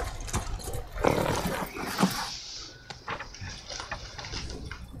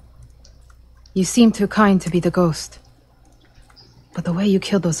 You seem too kind to be the ghost. But the way you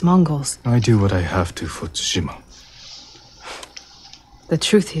killed those Mongols... I do what I have to for Tsushima. The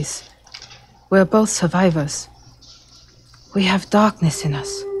truth is, we're both survivors. We have darkness in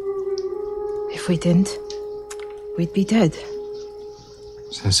us. If we didn't, we'd be dead.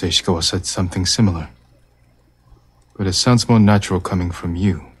 Sensei Ishikawa said something similar. But it sounds more natural coming from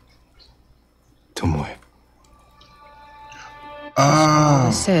you, Tomoe. I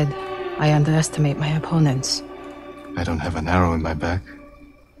said I underestimate my opponents. I don't have an arrow in my back.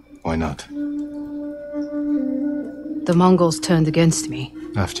 Why not? The Mongols turned against me.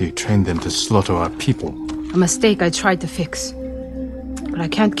 After you trained them to slaughter our people. A mistake I tried to fix. But I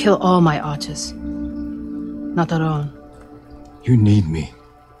can't kill all my archers. Not alone. You need me.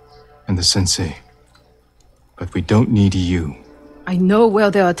 And the sensei. But we don't need you. I know where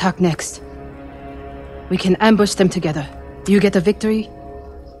they'll attack next. We can ambush them together. You get a victory,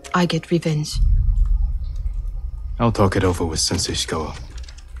 I get revenge. I'll talk it over with Sensei Ishikawa.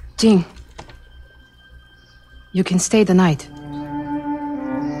 Jin, you can stay the night.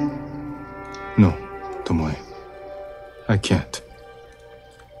 No, Tomoe. I can't.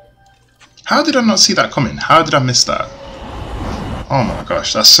 How did I not see that coming? How did I miss that? Oh my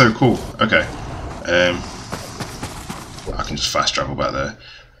gosh, that's so cool. Okay. I can just fast travel back there.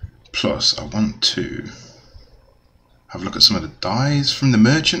 Plus, I want to have a look at some of the dyes from the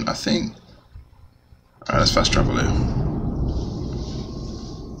merchant, I think. Alright, let's fast travel there.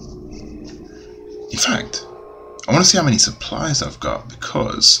 In fact, I want to see how many supplies I've got,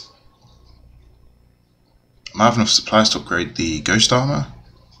 because I might have enough supplies to upgrade the ghost armor.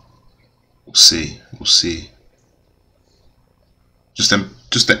 We'll see. We'll see. Just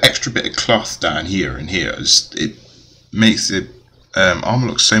the extra bit of cloth down here and here, it makes the armor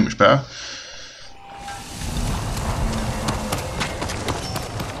look so much better.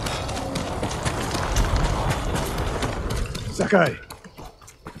 Sakai.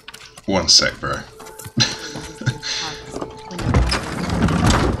 One sec, bro.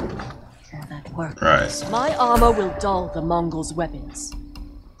 Right. My armor will dull the Mongols' weapons.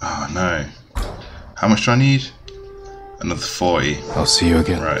 Oh no. How much do I need? Another 40. I'll see you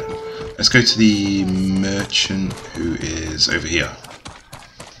again. Right. Let's go to the merchant who is over here.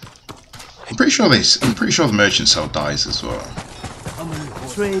 I'm pretty sure the merchants sell dyes as well.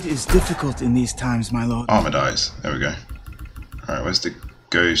 Trade is difficult in these times, my lord. Armor dyes. There we go. Alright, where's the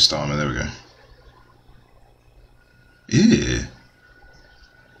ghost armor? There we go. Ew.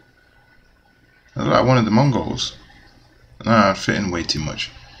 I look like one of the Mongols. Nah, I'd fit in way too much.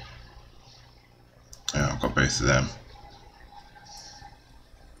 both of them.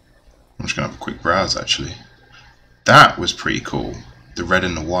 I'm just gonna have a quick browse actually. That was pretty cool. The red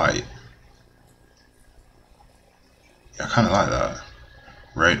and the white. Yeah, I kind of like that.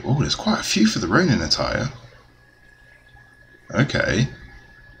 Right. Oh, there's quite a few for the Ronin attire. Okay.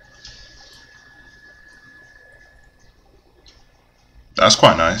 That's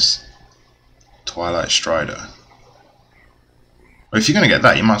quite nice. Twilight Strider. Well, if you're going to get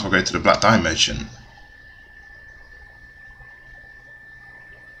that, you might as well go to the Black Dye Merchant.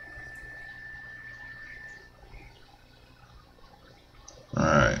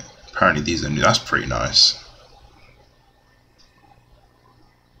 Alright. Apparently these are new. That's pretty nice.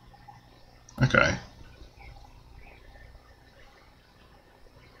 Okay.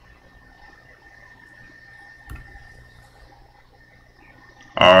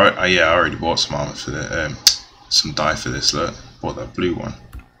 Alright, yeah, I already bought some armor for the, some dye for this, look. Bought that blue one.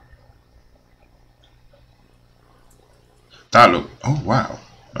 That look, oh wow,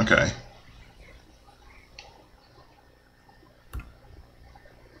 okay.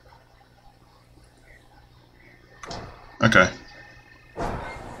 Okay.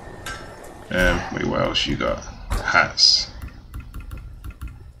 Wait, what else you got? Hats.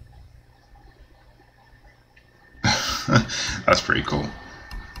 That's pretty cool.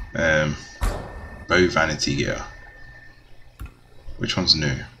 Bow vanity gear. Which one's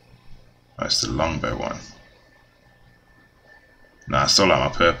new? Oh, it's the longbow one. Nah, I still like my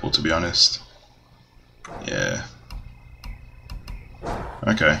purple, to be honest. Yeah.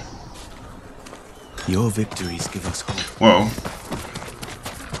 Okay. Your victories give us hope. Well,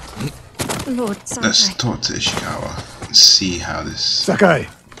 Lord Sakai. let's talk to Ishikawa and see how this... Sakai!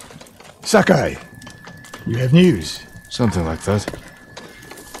 Sakai! You have news? Something like that.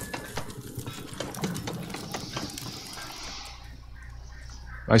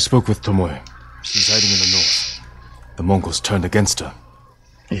 I spoke with Tomoe. She's hiding in the north. The Mongols turned against her.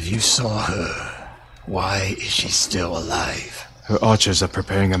 If you saw her, why is she still alive? Her archers are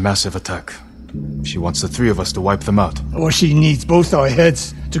preparing a massive attack. She wants the three of us to wipe them out. Or she needs both our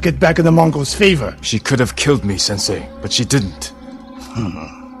heads to get back in the Mongols' favor. She could have killed me, Sensei, but she didn't.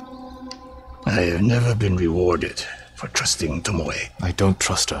 I have never been rewarded for trusting Tomoe. I don't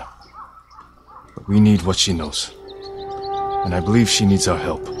trust her. But we need what she knows. And I believe she needs our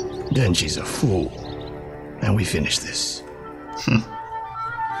help. Then she's a fool. And we finish this.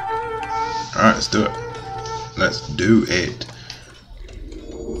 Alright, let's do it. Let's do it.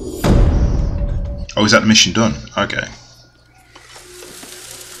 Oh, is that the mission done? Okay.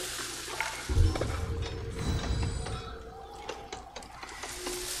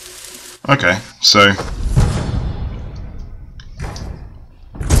 Okay, so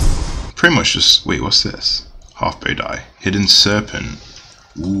pretty much just wait, what's this? Half bow die. Hidden serpent.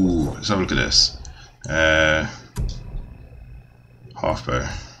 Ooh, let's have a look at this. Half bow.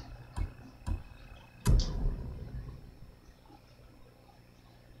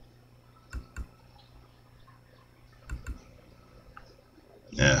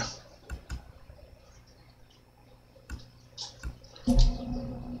 Yeah.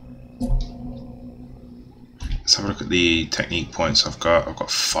 Let's have a look at the technique points I've got. I've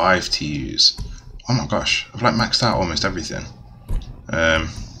got 5 to use. Oh my gosh, I've like maxed out almost everything.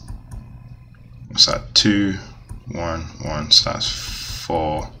 What's that? 2, 1, 1, so that's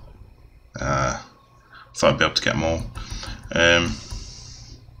 4. Thought I'd be able to get more.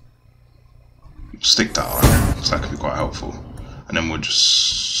 Stick that on, because that could be quite helpful. And then we'll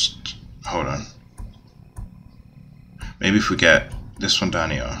just hold on. Maybe if we get this one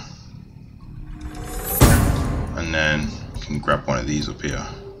down here, and then we can grab one of these up here.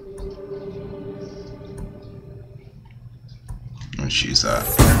 Let's use that.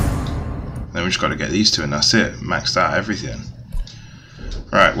 Then we just got to get these two, and that's it. Maxed out everything.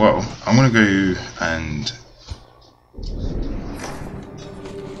 Right. Well, I'm gonna go and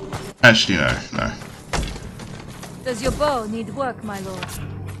actually no. Does your bow need work, my lord?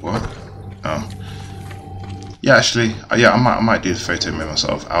 What? Oh. Yeah, actually, yeah, I might do the photo with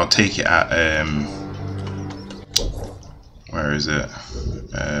myself. I'll take it at where is it?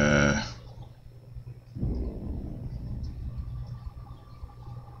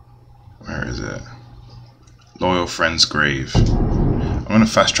 Where is it? Loyal Friend's Grave. I'm gonna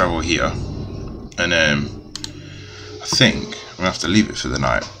fast travel here, and I think I'm gonna have to leave it for the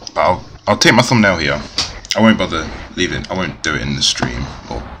night. But I'll take my thumbnail here. I won't bother leaving. I won't do it in the stream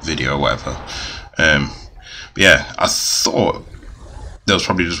or video or whatever. But yeah, I thought there was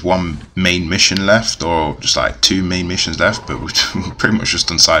probably just one main mission left, or just like 2 main missions left, but we've pretty much just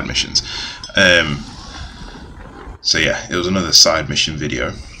done side missions. So yeah, it was another side mission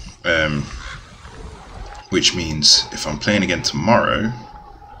video. which means if I'm playing again tomorrow,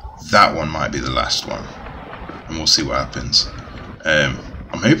 that one might be the last one, and we'll see what happens.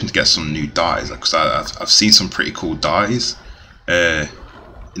 I'm hoping to get some new dyes, because I've seen some pretty cool dyes in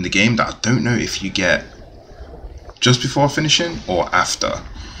the game that I don't know if you get just before finishing or after,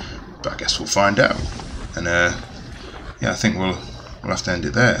 but I guess we'll find out. And yeah, I think we'll have to end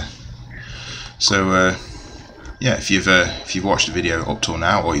it there. So yeah, if you've watched the video up till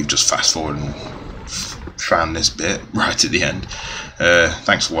now, or you've just fast forwarded and found this bit right at the end,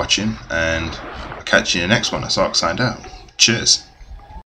 thanks for watching, and I'll catch you in the next one. That's Ark signed out. Cheers.